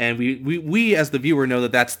 and we as the viewer know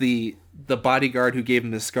that that's the bodyguard who gave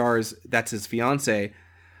him the scars. That's his fiance,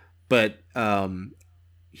 but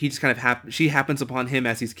he just kind of she happens upon him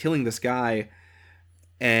as he's killing this guy,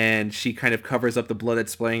 and she kind of covers up the blood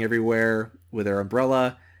that's spraying everywhere with her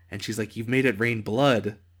umbrella, and she's like, "You've made it rain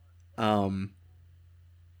blood." And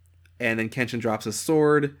then Kenshin drops his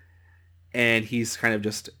sword, and he's kind of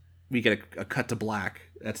just, we get a cut to black.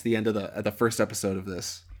 That's the end of the first episode of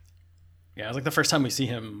this. Yeah, it's like the first time we see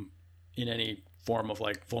him in any form of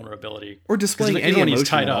like vulnerability or displaying any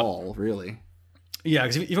emotion at all, really. Yeah,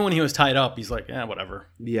 because even when he was tied up, he's like, whatever.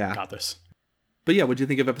 Yeah, got this. But yeah, what'd you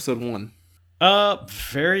think of episode 1?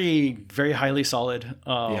 Very, very highly solid.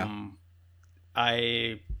 I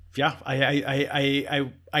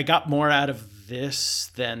got more out of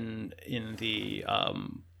this than in the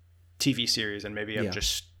TV series, and maybe I'm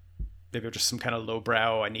just some kind of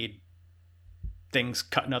lowbrow. I need things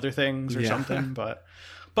cut in other things or something, but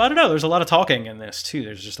I don't know. There's a lot of talking in this too.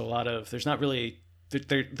 There's just a lot of. There's not really.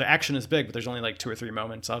 The action is big, but there's only like 2 or 3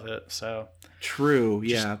 moments of it. So true.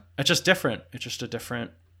 Yeah, it's just different. It's just a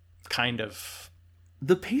different kind of.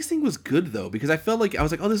 The pacing was good though, because I felt like I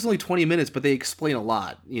was like, oh, this is only 20 minutes, but they explain a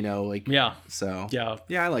lot, you know, like So yeah,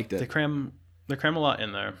 I liked it. They cram a lot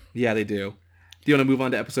in there. Yeah, they do. Do you want to move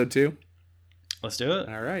on to episode 2? Let's do it.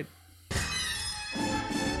 All right.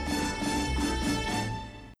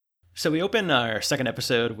 So we open our second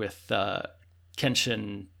episode with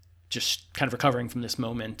Kenshin just kind of recovering from this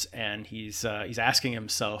moment, and he's asking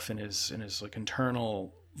himself in his like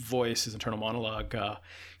internal voice, his internal monologue,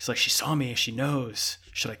 he's like, she saw me, she knows,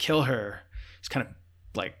 should I kill her? He's kind of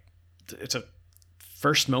like, it's a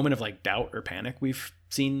first moment of like doubt or panic we've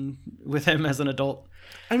seen with him as an adult.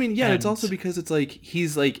 I mean, yeah, and it's also because it's like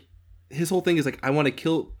he's like, his whole thing is like, I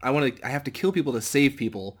have to kill people to save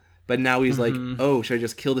people, but now he's like, oh, should I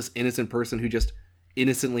just kill this innocent person who just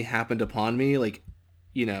innocently happened upon me? Like,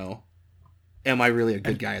 you know, am I really a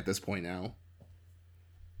good guy at this point now?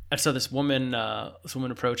 And so this woman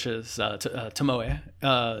approaches, Tomoe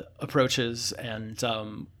approaches, and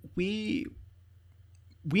we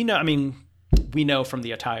know. I mean, we know from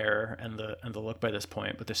the attire and the look by this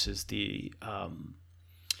point, but this is the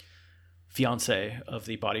fiance of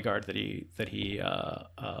the bodyguard that he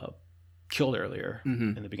killed earlier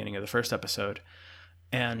in the beginning of the first episode,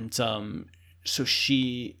 and so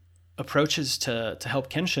she approaches to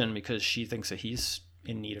help Kenshin because she thinks that he's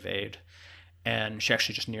in need of aid. And she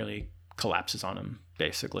actually just nearly collapses on him,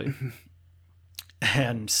 basically.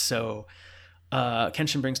 And so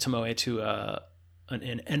Kenshin brings Tomoe to an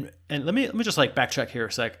inn. And let me just like backtrack here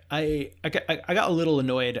a sec. I got a little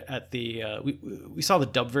annoyed at the we saw the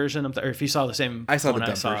dub version of or if you saw the same. I saw the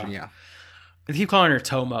dub version, yeah. I keep calling her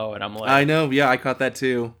Tomo, and I'm like, I know, yeah, I caught that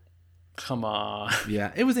too. Come on.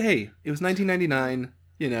 Yeah, it was 1999.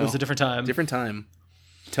 You know, it was a different time.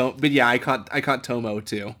 But yeah, I caught Tomo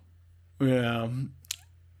too. Yeah.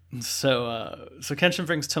 So Kenshin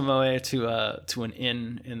brings Tomoe to an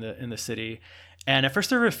inn in the city, and at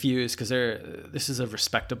first they're refused because this is a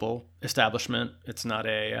respectable establishment. It's not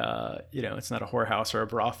a it's not a whorehouse or a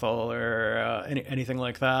brothel or anything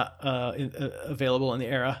like that available in the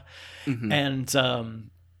era, and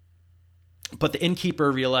but the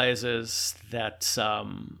innkeeper realizes that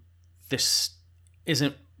this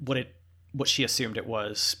isn't what she assumed it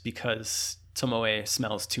was, because Tomoe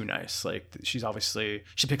smells too nice. Like she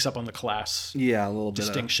picks up on the class a little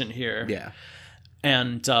distinction bit here. Yeah.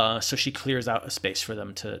 And so she clears out a space for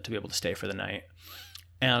them to be able to stay for the night.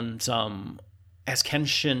 And as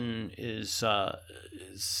Kenshin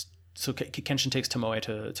Kenshin takes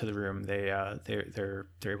Tomoe to the room. They're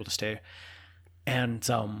able to stay. And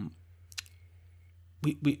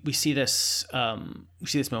we see this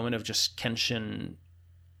moment of just Kenshin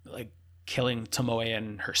like killing Tomoe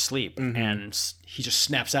in her sleep, and he just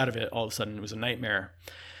snaps out of it. All of a sudden, it was a nightmare.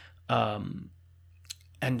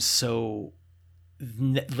 And so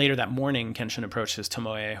later that morning, Kenshin approaches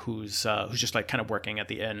Tomoe, who's just like kind of working at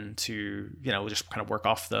the inn to just kind of work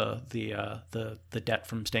off the debt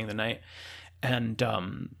from staying the night, and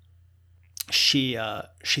she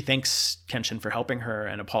thanks Kenshin for helping her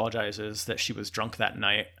and apologizes that she was drunk that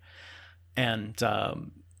night, and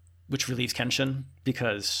which relieves Kenshin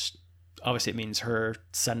because obviously it means her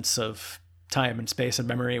sense of time and space and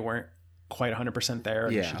memory weren't quite 100% there,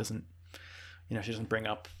 and she doesn't she doesn't bring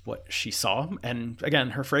up what she saw. And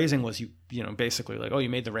again, her phrasing was, basically like, oh, you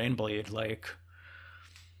made the rain bleed. Like,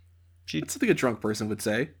 that's something a drunk person would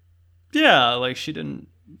say. Yeah, like she didn't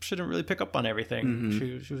really pick up on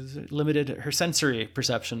everything. She was limited. Her sensory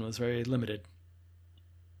perception was very limited.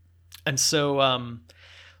 And so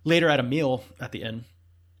later at a meal at the inn,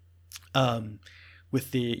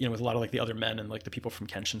 with the with a lot of like the other men and like the people from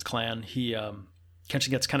Kenshin's clan, Kenshin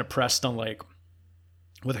gets kind of pressed on like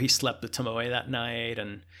whether he slept with Tomoe that night,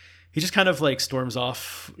 and he just kind of like storms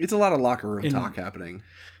off. It's a lot of locker room talk happening.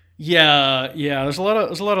 Yeah. There's a lot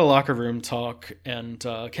of locker room talk, and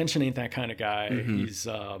Kenshin ain't that kind of guy. He's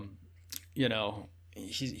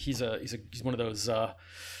he's one of those.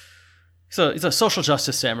 He's a social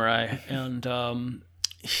justice samurai, and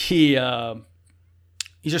he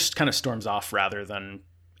just kind of storms off rather than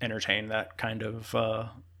entertain that kind of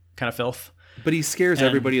filth. But he scares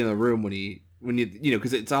everybody in the room when you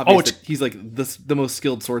because it's obvious that he's like the most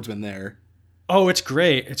skilled swordsman there. Oh, it's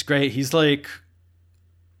great. It's great. He's like,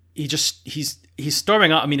 he's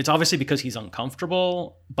storming out. I mean, it's obviously because he's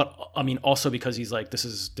uncomfortable, but I mean, also because he's like, this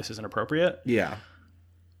is inappropriate. Yeah.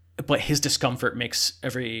 But his discomfort makes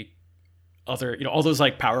every other, all those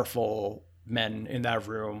like powerful men in that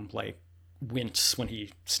room like wince when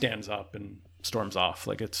he stands up and storms off.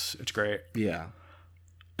 Like it's great. Yeah.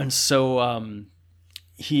 And so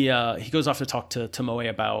he goes off to talk to Tomoe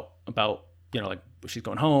about like she's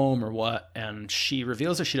going home or what, and she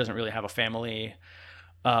reveals that she doesn't really have a family.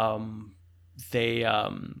 She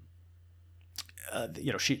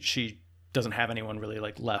doesn't have anyone really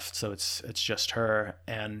like left, so it's just her.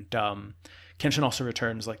 And Kenshin also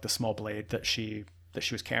returns like the small blade that she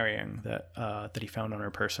was carrying that he found on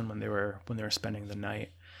her person when they were spending the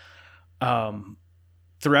night.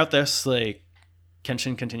 Throughout this, like,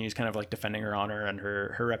 Kenshin continues kind of like defending her honor and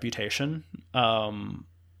her reputation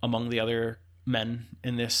among the other men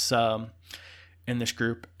in this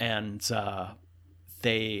group, and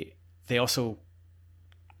they also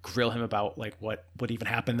grill him about like what even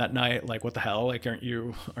happened that night. Like, what the hell? Like, aren't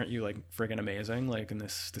you like friggin' amazing? Like, and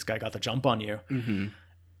this guy got the jump on you. Mm-hmm.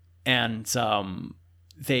 And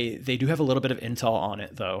they do have a little bit of intel on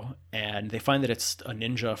it though, and they find that it's a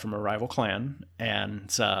ninja from a rival clan,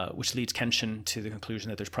 and which leads Kenshin to the conclusion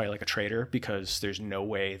that there's probably like a traitor, because there's no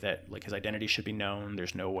way that like his identity should be known.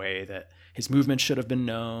 There's no way that his movement should have been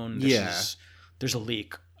known. There's a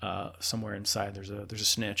leak somewhere inside. There's a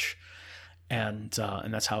snitch, and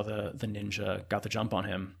that's how the ninja got the jump on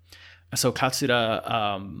him. So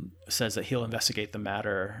Katsura says that he'll investigate the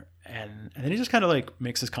matter, and then he just kind of like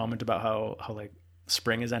makes his comment about how like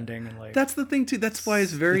spring is ending, and like that's the thing too. That's why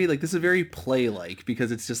it's very like, this is very play like, because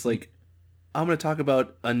it's just like, I'm going to talk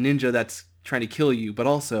about a ninja that's trying to kill you, but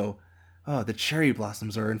also, the cherry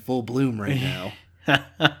blossoms are in full bloom right now.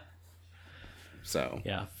 So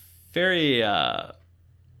yeah, very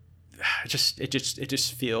it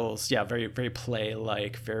just feels very very play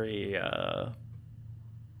like, very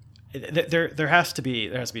there has to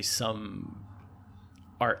be some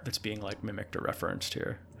art that's being like mimicked or referenced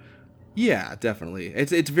here. Yeah, definitely.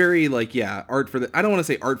 It's very like, art for I don't want to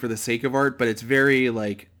say art for the sake of art, but it's very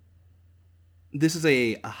like, this is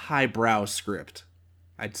a highbrow script,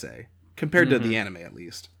 I'd say, compared to the anime at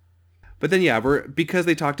least. But then because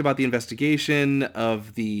they talked about the investigation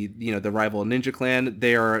of the the rival ninja clan,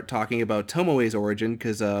 they are talking about Tomoe's origin,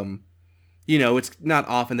 because it's not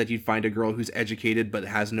often that you'd find a girl who's educated but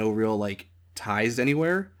has no real like ties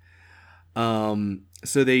anywhere.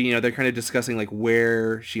 So they're kind of discussing like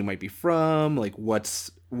where she might be from, like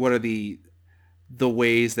what are the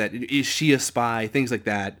ways that, is she a spy, things like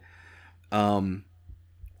that.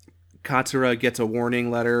 Katsura gets a warning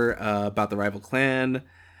letter about the rival clan,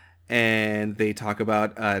 and they talk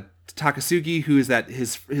about Takasugi, who is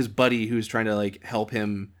his buddy who's trying to like help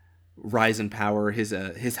him rise in power. His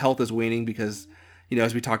health is waning because,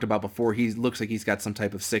 as we talked about before, he looks like he's got some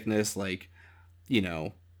type of sickness, like,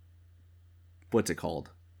 what's it called?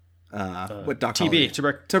 What doctor?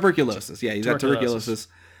 TB, tuberculosis. Yeah, he's got tuberculosis.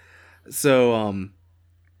 So,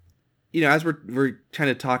 as we're kind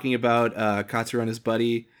of talking about Katsura and his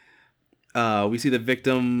buddy, we see the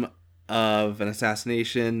victim of an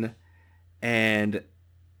assassination, and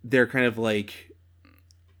they're kind of like,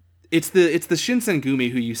 it's the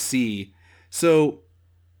Shinsengumi who you see. So,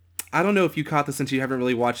 I don't know if you caught this since you haven't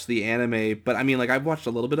really watched the anime, but I mean, like, I've watched a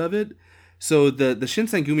little bit of it. So the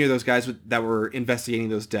Shinsengumi are those guys that were investigating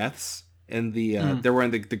those deaths, and they're wearing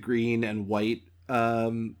the green and white,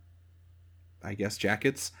 I guess,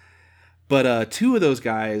 jackets. But two of those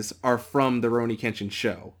guys are from the Rurouni Kenshin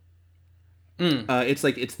show.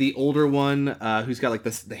 It's the older one who's got like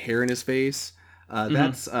the hair in his face.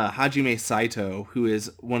 That's Hajime Saito, who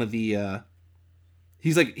is one of the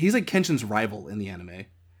he's like Kenshin's rival in the anime.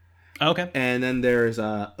 Okay. And then there's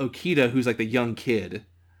Okita, who's like the young kid,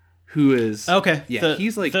 who is okay. Yeah,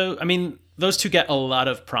 he's like. I mean, those two get a lot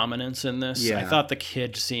of prominence in this. Yeah. I thought the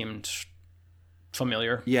kid seemed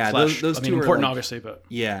familiar. Yeah, those two are important, like, obviously, but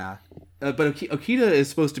yeah. But Okita is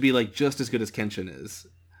supposed to be like just as good as Kenshin is.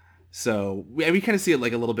 So we kind of see it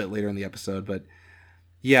like a little bit later in the episode, but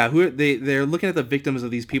yeah, they're looking at the victims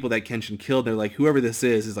of these people that Kenshin killed. They're like, whoever this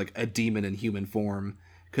is like a demon in human form,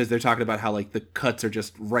 because they're talking about how like the cuts are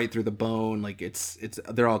just right through the bone, like it's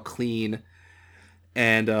they're all clean,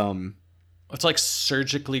 and it's like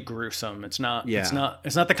surgically gruesome. It's not. Yeah.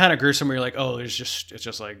 It's not the kind of gruesome where you're like, oh, it's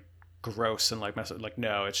just like gross and like like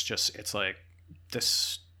no, it's like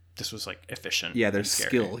this was like efficient. Yeah, there's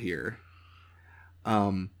skill here.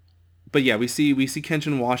 But yeah, we see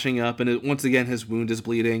Kenshin washing up, and once again his wound is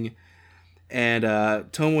bleeding, and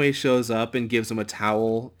Tomoe shows up and gives him a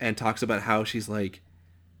towel and talks about how she's like,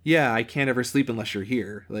 yeah, I can't ever sleep unless you're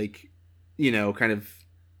here, like, kind of,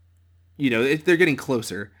 they're getting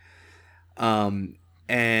closer,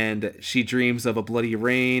 and she dreams of a bloody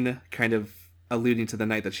rain, kind of alluding to the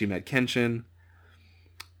night that she met Kenshin,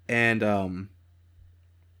 and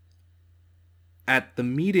at the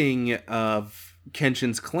meeting of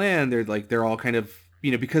Kenshin's clan, they're all kind of,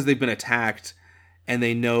 because they've been attacked and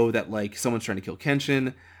they know that like someone's trying to kill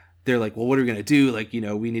Kenshin, they're like, well, what are we gonna do? Like,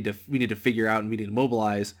 we need to figure out, and we need to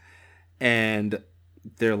mobilize. And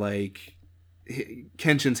they're like,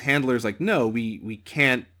 Kenshin's handler's like, no, we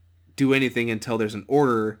can't do anything until there's an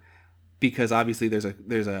order, because obviously there's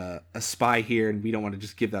a spy here and we don't want to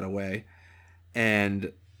just give that away.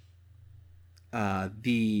 And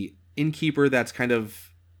the innkeeper that's kind of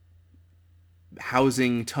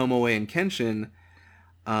housing Tomoe and Kenshin,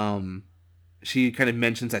 she kind of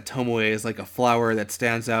mentions that Tomoe is like a flower that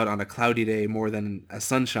stands out on a cloudy day more than a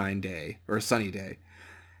sunshine day or a sunny day.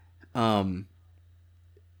 And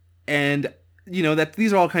that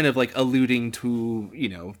these are all kind of like alluding to,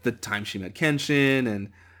 the time she met Kenshin, and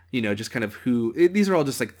just kind of these are all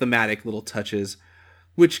just like thematic little touches,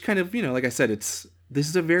 which kind of, like I said, this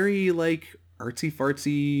is a very like artsy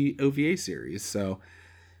fartsy OVA series. So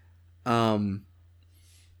as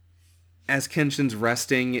Kenshin's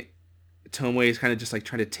resting, Tomoe is kind of just like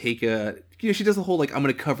trying to take she does the whole like, I'm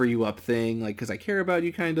gonna cover you up thing, like, because I care about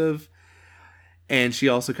you, kind of. And she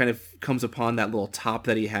also kind of comes upon that little top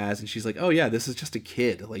that he has, and she's like, oh yeah, this is just a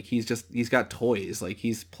kid, like he's got toys, like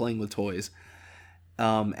he's playing with toys.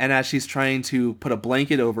 And as she's trying to put a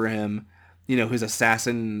blanket over him, his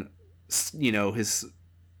assassin, his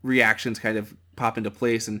reactions kind of pop into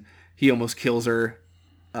place, and he almost kills her,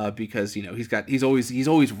 because he's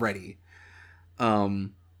always ready.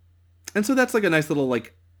 And so that's like a nice little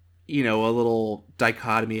like, a little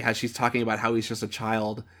dichotomy, as she's talking about how he's just a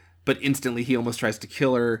child, but instantly he almost tries to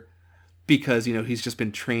kill her because he's just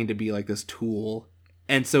been trained to be like this tool.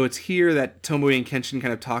 And so it's here that Tomoe and Kenshin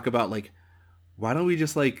kind of talk about like, why don't we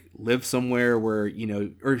just like live somewhere where,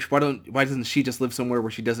 or why doesn't she just live somewhere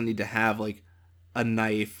where she doesn't need to have like a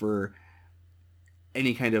knife or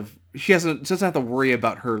any kind of, she doesn't have to worry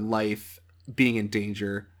about her life being in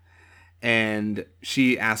danger. And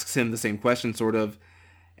she asks him the same question, sort of,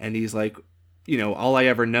 and he's like, all I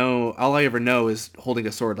ever know is holding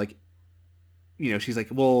a sword. Like, she's like,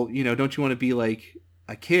 well, don't you want to be like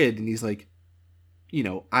a kid? And he's like,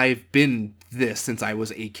 I've been this since I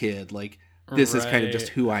was a kid. Like, this is kind of just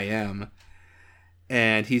who I am.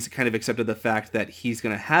 And he's kind of accepted the fact that he's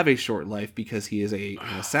going to have a short life because he is an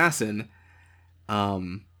assassin.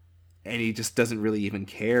 And he just doesn't really even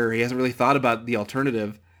care. He hasn't really thought about the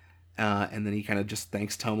alternative. And then he kind of just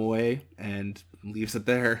thanks Tomoe and leaves it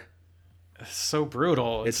there. It's so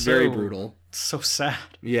brutal. It's very brutal. It's so sad.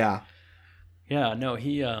 Yeah. Yeah, no,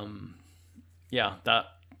 he that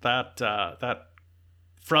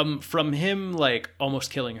from him like almost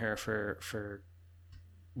killing her for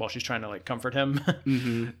while she's trying to like comfort him,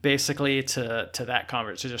 mm-hmm. basically to that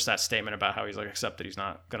conversation, to just that statement about how he's like accepted he's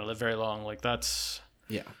not gonna live very long. Like that's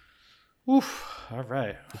oof. All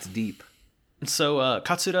right. It's deep. So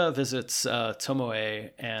Katsura visits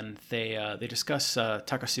Tomoe, and they discuss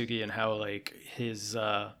Takasugi and how like his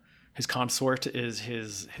consort is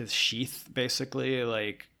his sheath, basically.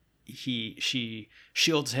 Like she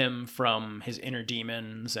shields him from his inner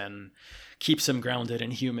demons and keeps him grounded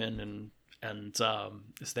and human, and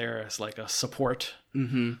is there as like a support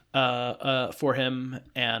mm-hmm. For him.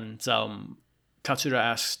 And Katsura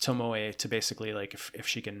asks Tomoe to basically like if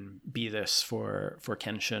she can be this for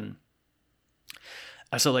Kenshin.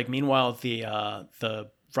 So meanwhile the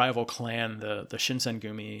rival clan, the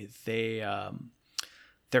Shinsengumi,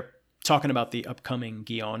 they're talking about the upcoming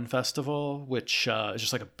Gion Festival, which is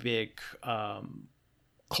just like a big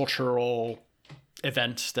cultural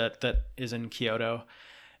event that is in Kyoto.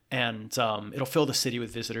 And it'll fill the city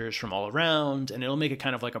with visitors from all around, and it'll make it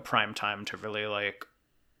kind of like a prime time to really like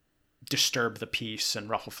disturb the peace and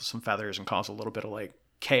ruffle some feathers and cause a little bit of like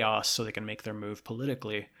chaos so they can make their move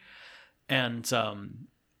politically. And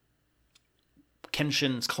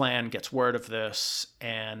Kenshin's clan gets word of this,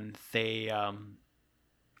 and they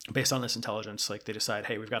based on this intelligence, like they decide,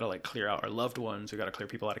 hey, we've got to like clear out our loved ones, we've got to clear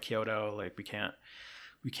people out of Kyoto, like we can't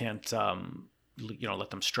let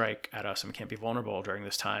them strike at us, and we can't be vulnerable during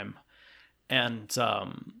this time. And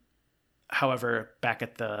however, back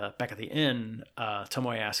at the inn,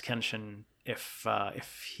 Tomoe asks Kenshin if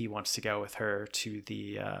he wants to go with her to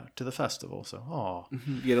the festival. So,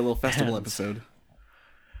 you get a little festival episode.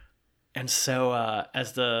 And so,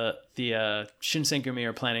 as the Shinsengumi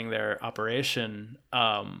are planning their operation,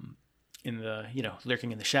 in the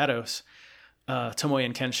lurking in the shadows, Tomoe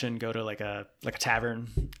and Kenshin go to like a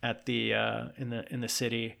tavern at the in the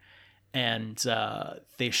city, and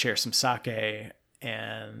they share some sake,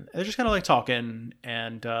 and they're just kind of like talking,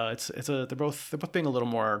 and they're both being a little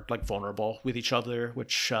more like vulnerable with each other,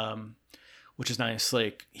 which is nice.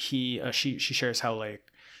 Like she shares how like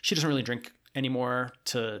she doesn't really drink anymore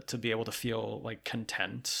to be able to feel like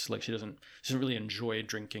content. Like she doesn't really enjoy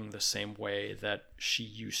drinking the same way that she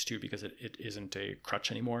used to, because it isn't a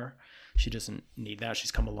crutch anymore. She doesn't need that.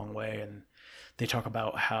 She's come a long way. And they talk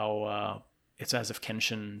about how it's as if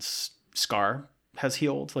Kenshin's scar has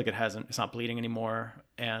healed. Like it's not bleeding anymore.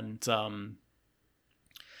 And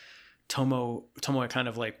Tomoe kind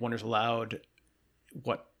of like wonders aloud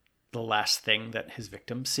what the last thing that his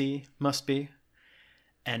victims see must be.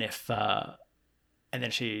 And and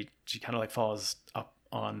then she kind of like follows up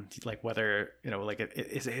on like whether, like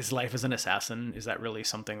is his life as an assassin, is that really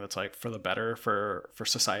something that's like for the better for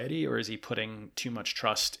society, or is he putting too much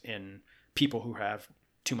trust in people who have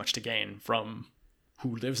too much to gain from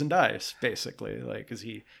who lives and dies, basically? Like, is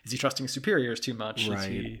he trusting his superiors too much?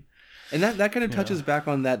 Right. And that kind of touches back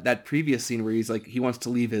on that previous scene where he's like, he wants to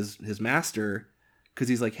leave his master, because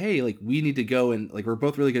he's like, hey, like we need to go, and like we're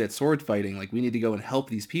both really good at sword fighting, like we need to go and help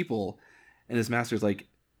these people. And his master's like,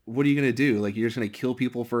 what are you going to do? Like, you're just going to kill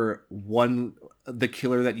people for the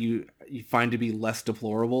killer that you find to be less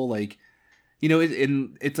deplorable? Like,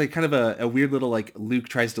 it's like kind of a weird little like Luke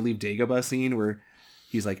tries to leave Dagobah scene where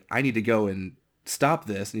he's like, I need to go and stop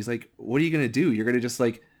this. And he's like, what are you going to do? You're going to just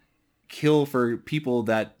like kill for people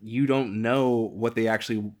that you don't know what they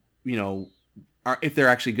actually, are, if they're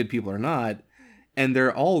actually good people or not. And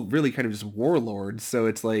they're all really kind of just warlords. So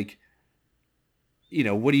it's like,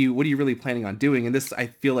 what are you really planning on doing? And this, I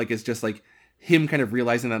feel like, is just like him kind of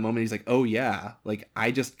realizing that moment. He's like, oh yeah, like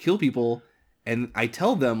I just kill people, and I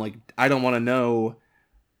tell them like, I don't want to know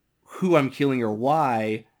who I'm killing or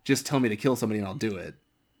why. Just tell me to kill somebody and I'll do it.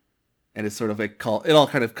 And it's sort of like it all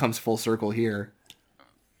kind of comes full circle here.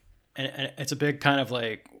 And it's a big kind of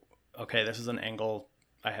like, okay, this is an angle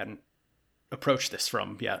I hadn't approached this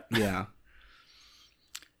from yet. Yeah.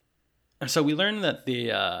 And so we learned that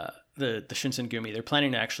the Shinsengumi, they're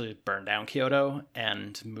planning to actually burn down Kyoto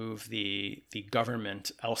and move the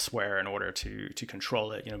government elsewhere in order to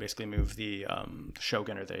control it. Basically move the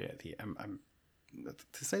shogun, or the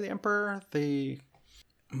to say the emperor. So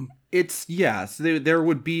there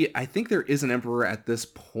would be. I think there is an emperor at this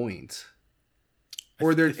point,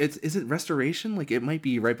 or is it restoration? Like it might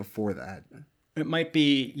be right before that. It might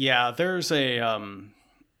be. Yeah, there's a.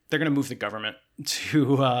 They're gonna move the government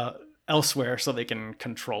to. Elsewhere so they can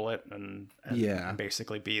control it and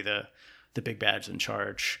basically be the big bads in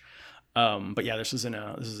charge. But yeah, this is in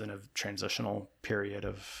a transitional period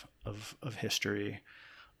of history,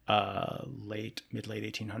 mid-late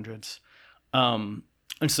 1800s. And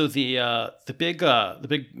so the big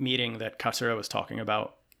meeting that Katsura was talking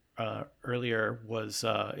about earlier was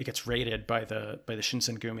it gets raided by the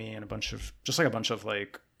Shinsengumi and a bunch of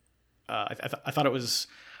like I thought it was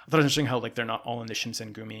interesting how like they're not all in the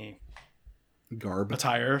Shinsengumi garb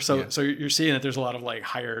attire. So you're seeing that there's a lot of like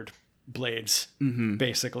hired blades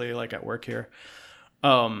basically like at work here.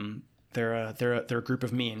 They're a group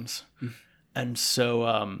of means. And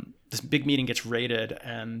so this big meeting gets raided,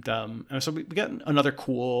 and so we get another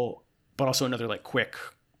cool but also another like quick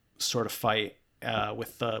sort of fight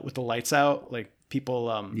with the lights out. Like people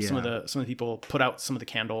some of the people put out some of the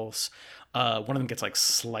candles. One of them gets like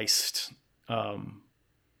sliced and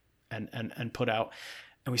put out,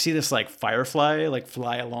 and we see this like firefly like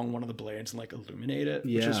fly along one of the blades and like illuminate it.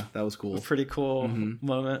 Yeah, which is that was cool. A pretty cool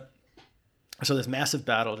moment. So this massive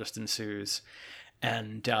battle just ensues,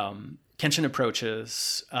 and Kenshin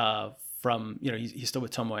approaches from, you know, he's still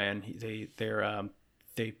with Tomoe, and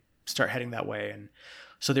they start heading that way, and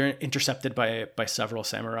so they're intercepted by several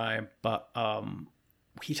samurai. But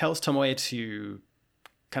he tells Tomoe to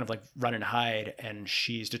kind of like run and hide, and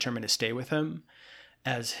she's determined to stay with him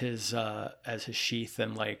as his sheath,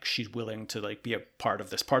 and like she's willing to like be a part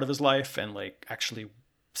of this part of his life and like actually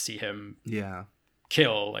see him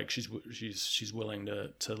kill. Like she's willing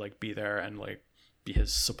to like be there and like be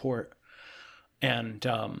his support. And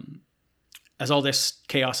as all this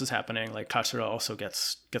chaos is happening, like Katsura also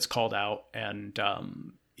gets called out, and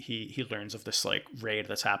he learns of this like raid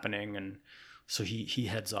that's happening, and so he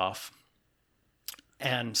heads off.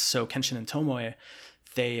 And so Kenshin and Tomoe,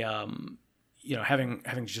 they you know, having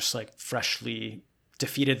just like freshly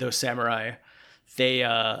defeated those samurai, they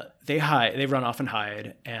run off and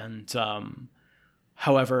hide. And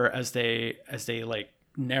however, as they like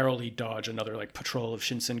narrowly dodge another like patrol of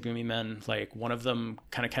Shinsengumi men, like one of them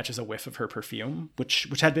kind of catches a whiff of her perfume, which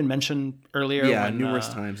had been mentioned earlier. Yeah, numerous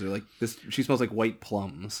times. They're like, this, she smells like white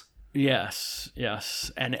plums. Yes.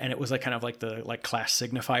 And it was like kind of like the like class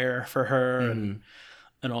signifier for her and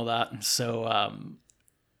all that. And so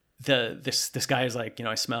this guy is like,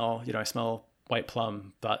 I smell white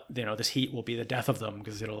plum, but you know, this heat will be the death of them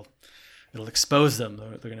because it'll expose them.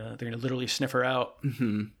 They're gonna literally sniff her out.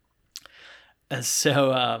 Mm-hmm. And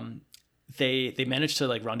so they manage to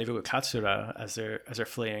like rendezvous with Katsura as they're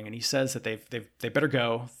fleeing, and he says that they better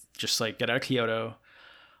go, just like get out of Kyoto,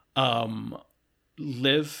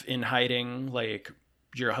 live in hiding. Like,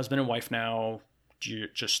 you're a husband and wife now.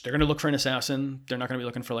 They're gonna look for an assassin. They're not gonna be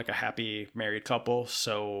looking for like a happy married couple.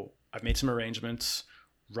 So I've made some arrangements.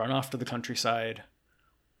 Run off to the countryside.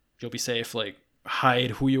 You'll be safe. Like,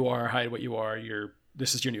 hide who you are, hide what you are.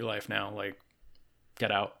 This is your new life now. Like,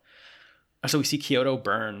 get out. So we see Kyoto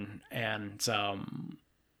burn, and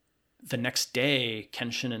the next day,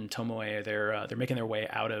 Kenshin and Tomoe, they're making their way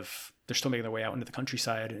they're still making their way out into the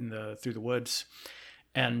countryside through the woods,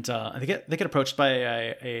 and they get approached by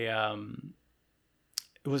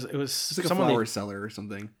it was like a flower seller or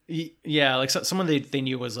something. Yeah, like someone they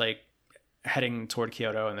knew was like heading toward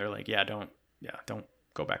Kyoto, and they're like, don't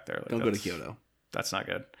go back there. Like, don't go to Kyoto. That's not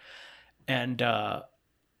good. And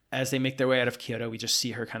as they make their way out of Kyoto, we just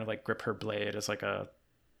see her kind of like grip her blade as like a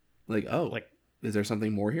is there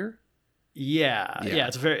something more here? Yeah.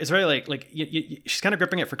 It's very like she's kind of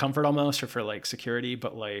gripping it for comfort almost, or for like security,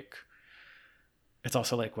 but like it's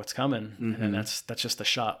also like what's coming. Mm-hmm. And that's just the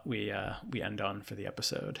shot we end on for the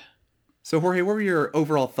episode. So Jorge, what were your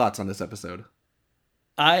overall thoughts on this episode?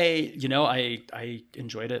 I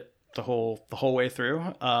enjoyed it the whole way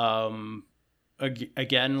through.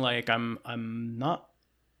 Again, like I'm not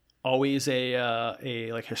always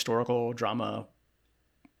a like historical drama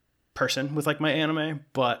person with like my anime,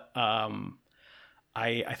 but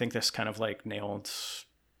I think this kind of like nailed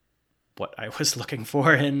what I was looking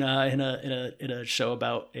for in a show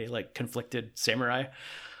about a like conflicted samurai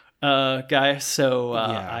guy. So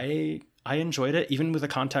I enjoyed it, even with the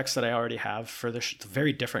context that I already have for the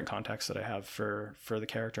very different context that I have for the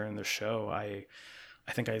character in the show. I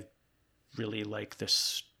think I really like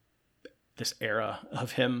this era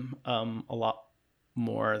of him a lot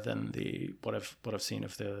more than what I've seen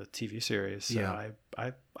of the TV series. So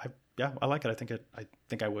I like it. I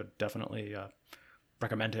think I would definitely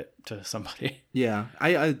recommend it to somebody. Yeah,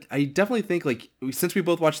 I definitely think, like, since we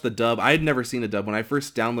both watched the dub, I had never seen the dub. When I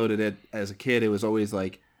first downloaded it as a kid, it was always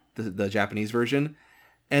like the Japanese version,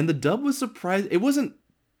 and the dub was surprised. It wasn't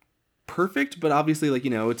perfect, but obviously, like,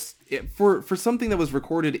 for something that was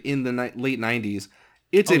recorded in the late 90s,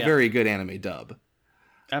 it's a very good anime dub.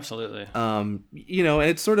 Absolutely. And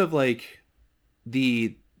it's sort of like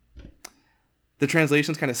the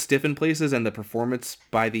translation's kind of stiff in places, and the performance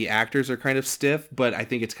by the actors are kind of stiff, but I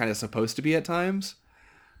think it's kind of supposed to be at times.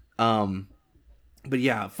 But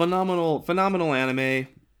yeah, phenomenal anime.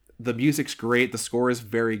 The music's great. The score is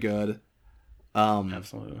very good.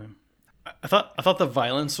 Absolutely. I thought the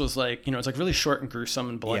violence was like, it's like really short and gruesome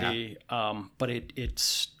and bloody, but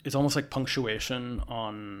it's almost like punctuation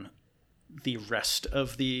on the rest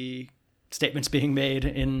of the statements being made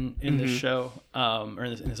in this show, or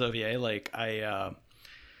in this OVA. Like I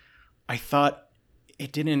thought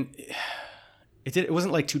it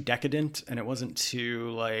wasn't like too decadent, and it wasn't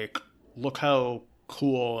too like, look how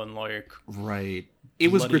cool and like, right.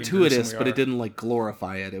 It was gratuitous, but it didn't like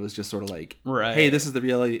glorify it. It was just sort of like, right. Hey, this is the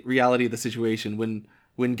reality of the situation.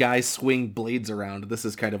 When guys swing blades around, this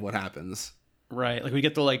is kind of what happens. Right. Like, we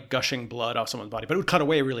get the like gushing blood off someone's body, but it would cut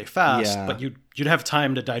away really fast. Yeah. But you'd have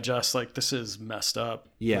time to digest, like, this is messed up.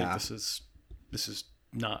 Yeah. Like, this is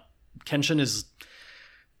not. Kenshin is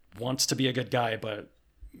wants to be a good guy, but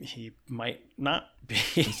he might not be.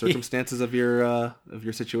 The circumstances of your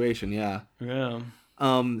situation, yeah. Yeah.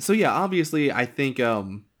 So yeah, obviously, I think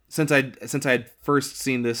since I'd first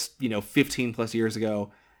seen this, 15 plus years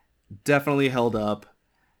ago, definitely held up.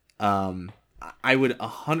 I would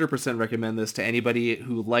 100% recommend this to anybody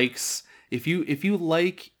who likes, if you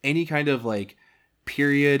like any kind of like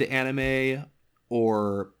period anime,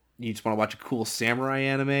 or you just want to watch a cool samurai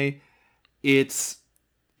anime, it's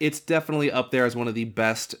definitely up there as one of the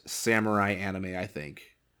best samurai anime, I think.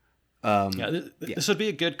 This would be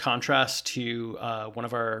a good contrast to one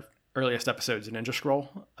of our earliest episodes in Ninja Scroll.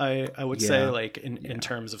 I would say, like in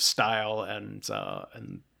terms of style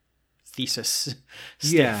and thesis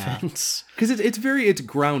statements. Because it's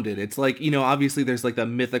grounded. It's like, obviously there's like the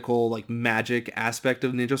mythical like magic aspect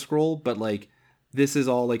of Ninja Scroll, but like this is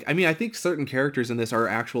all like, I mean, I think certain characters in this are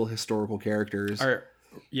actual historical characters.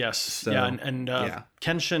 Yes. So, and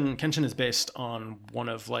Kenshin is based on one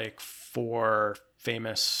of like 4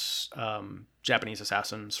 famous Japanese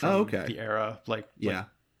assassins from the era, like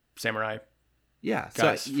samurai. Yeah.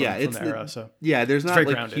 Guys from the era. So there's not like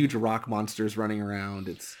grounded. huge rock monsters running around.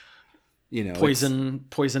 It's poison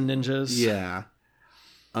ninjas. Yeah.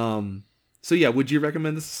 So yeah, would you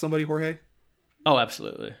recommend this to somebody, Jorge? Oh,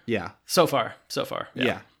 absolutely. Yeah. So far.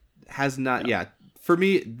 Yeah. Has not. Yeah. For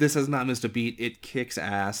me, this has not missed a beat. It kicks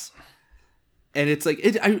ass. And it's like,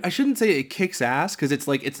 I shouldn't say it kicks ass, because it's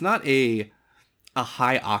like, it's not a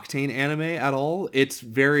high octane anime at all. It's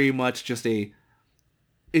very much just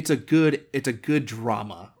it's a good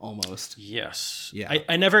drama almost. Yes. Yeah.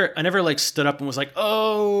 I never like stood up and was like,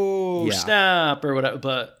 oh snap or whatever,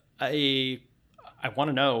 but I want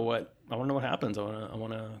to know what happens. I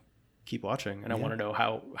want to keep watching, and I want to know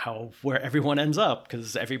how where everyone ends up,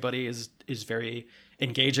 because everybody is very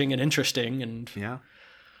engaging and interesting, and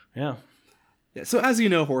yeah. So as you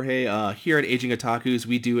know, Jorge, here at Aging Otakus,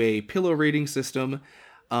 we do a pillow rating system.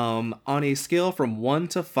 On a scale from 1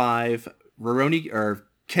 to 5, Rurouni or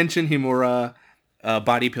Kenshin Himura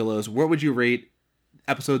body pillows, what would you rate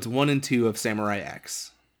episodes 1 and 2 of Samurai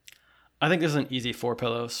X? I think this is an easy 4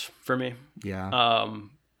 pillows for me. Yeah.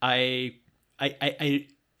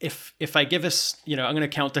 If I give this, I'm going to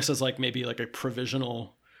count this as like maybe like a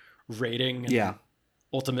provisional rating. Yeah.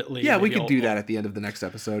 Ultimately, yeah, we could do that at the end of the next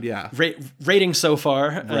episode. Yeah, rating so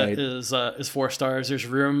far is 4 stars. There's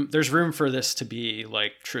room for this to be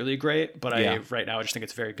like truly great, but right now I just think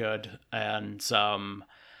it's very good, and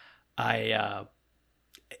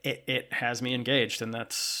it has me engaged, and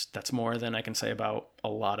that's more than I can say about a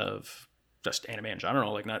lot of just anime in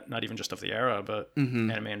general. Like not even just of the era, but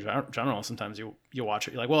anime in general. Sometimes you watch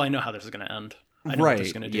it, you're like, well, I know how this is going to end. I know what this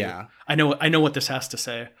is going to do. Yeah. I know what this has to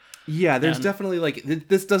say. Yeah, there's definitely like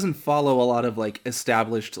this doesn't follow a lot of like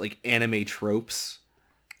established like anime tropes.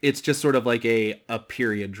 It's just sort of like a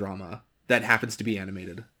period drama that happens to be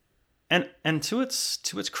animated. And to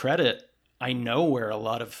its credit, I know where a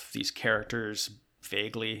lot of these characters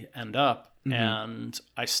vaguely end up, and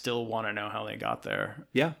I still want to know how they got there.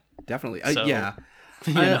 Yeah, definitely. So, yeah.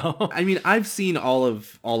 I mean, I've seen all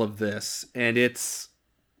of this, and it's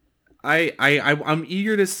I'm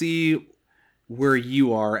eager to see where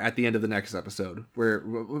you are at the end of the next episode,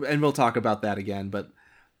 and we'll talk about that again. But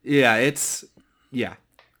yeah, it's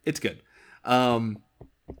good.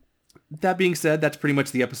 That being said, that's pretty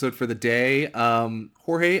much the episode for the day.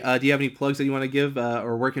 Jorge, do you have any plugs that you want to give,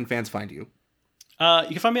 or where can fans find you? You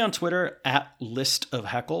can find me on Twitter at List of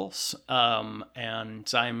Heckles,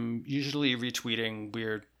 and I'm usually retweeting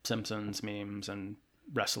weird Simpsons memes and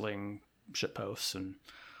wrestling shit posts and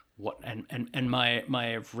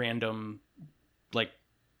my random like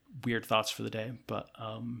weird thoughts for the day. But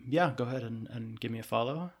go ahead and give me a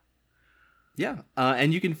follow. Yeah,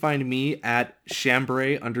 and you can find me at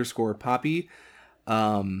chambray_poppy.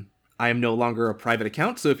 I am no longer a private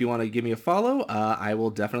account, so if you want to give me a follow, I will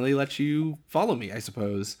definitely let you follow me, I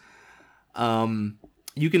suppose. You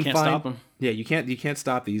can can't stop them. Yeah, you can't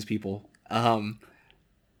stop these people.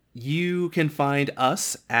 You can find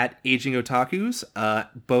us at Aging Otakus,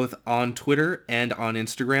 both on Twitter and on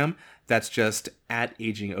Instagram. That's just at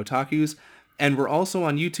Aging Otakus. And we're also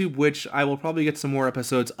on YouTube, which I will probably get some more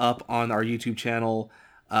episodes up on our YouTube channel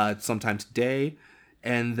sometime today.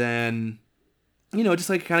 And then, just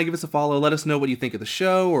like kind of give us a follow. Let us know what you think of the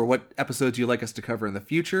show or what episodes you'd like us to cover in the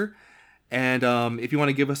future. And if you want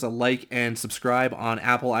to give us a like and subscribe on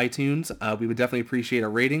Apple iTunes, we would definitely appreciate a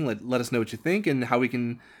rating. Let us know what you think and how we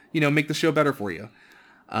can, make the show better for you.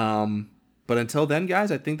 But until then,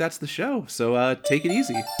 guys, I think that's the show. So take it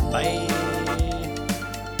easy. Bye.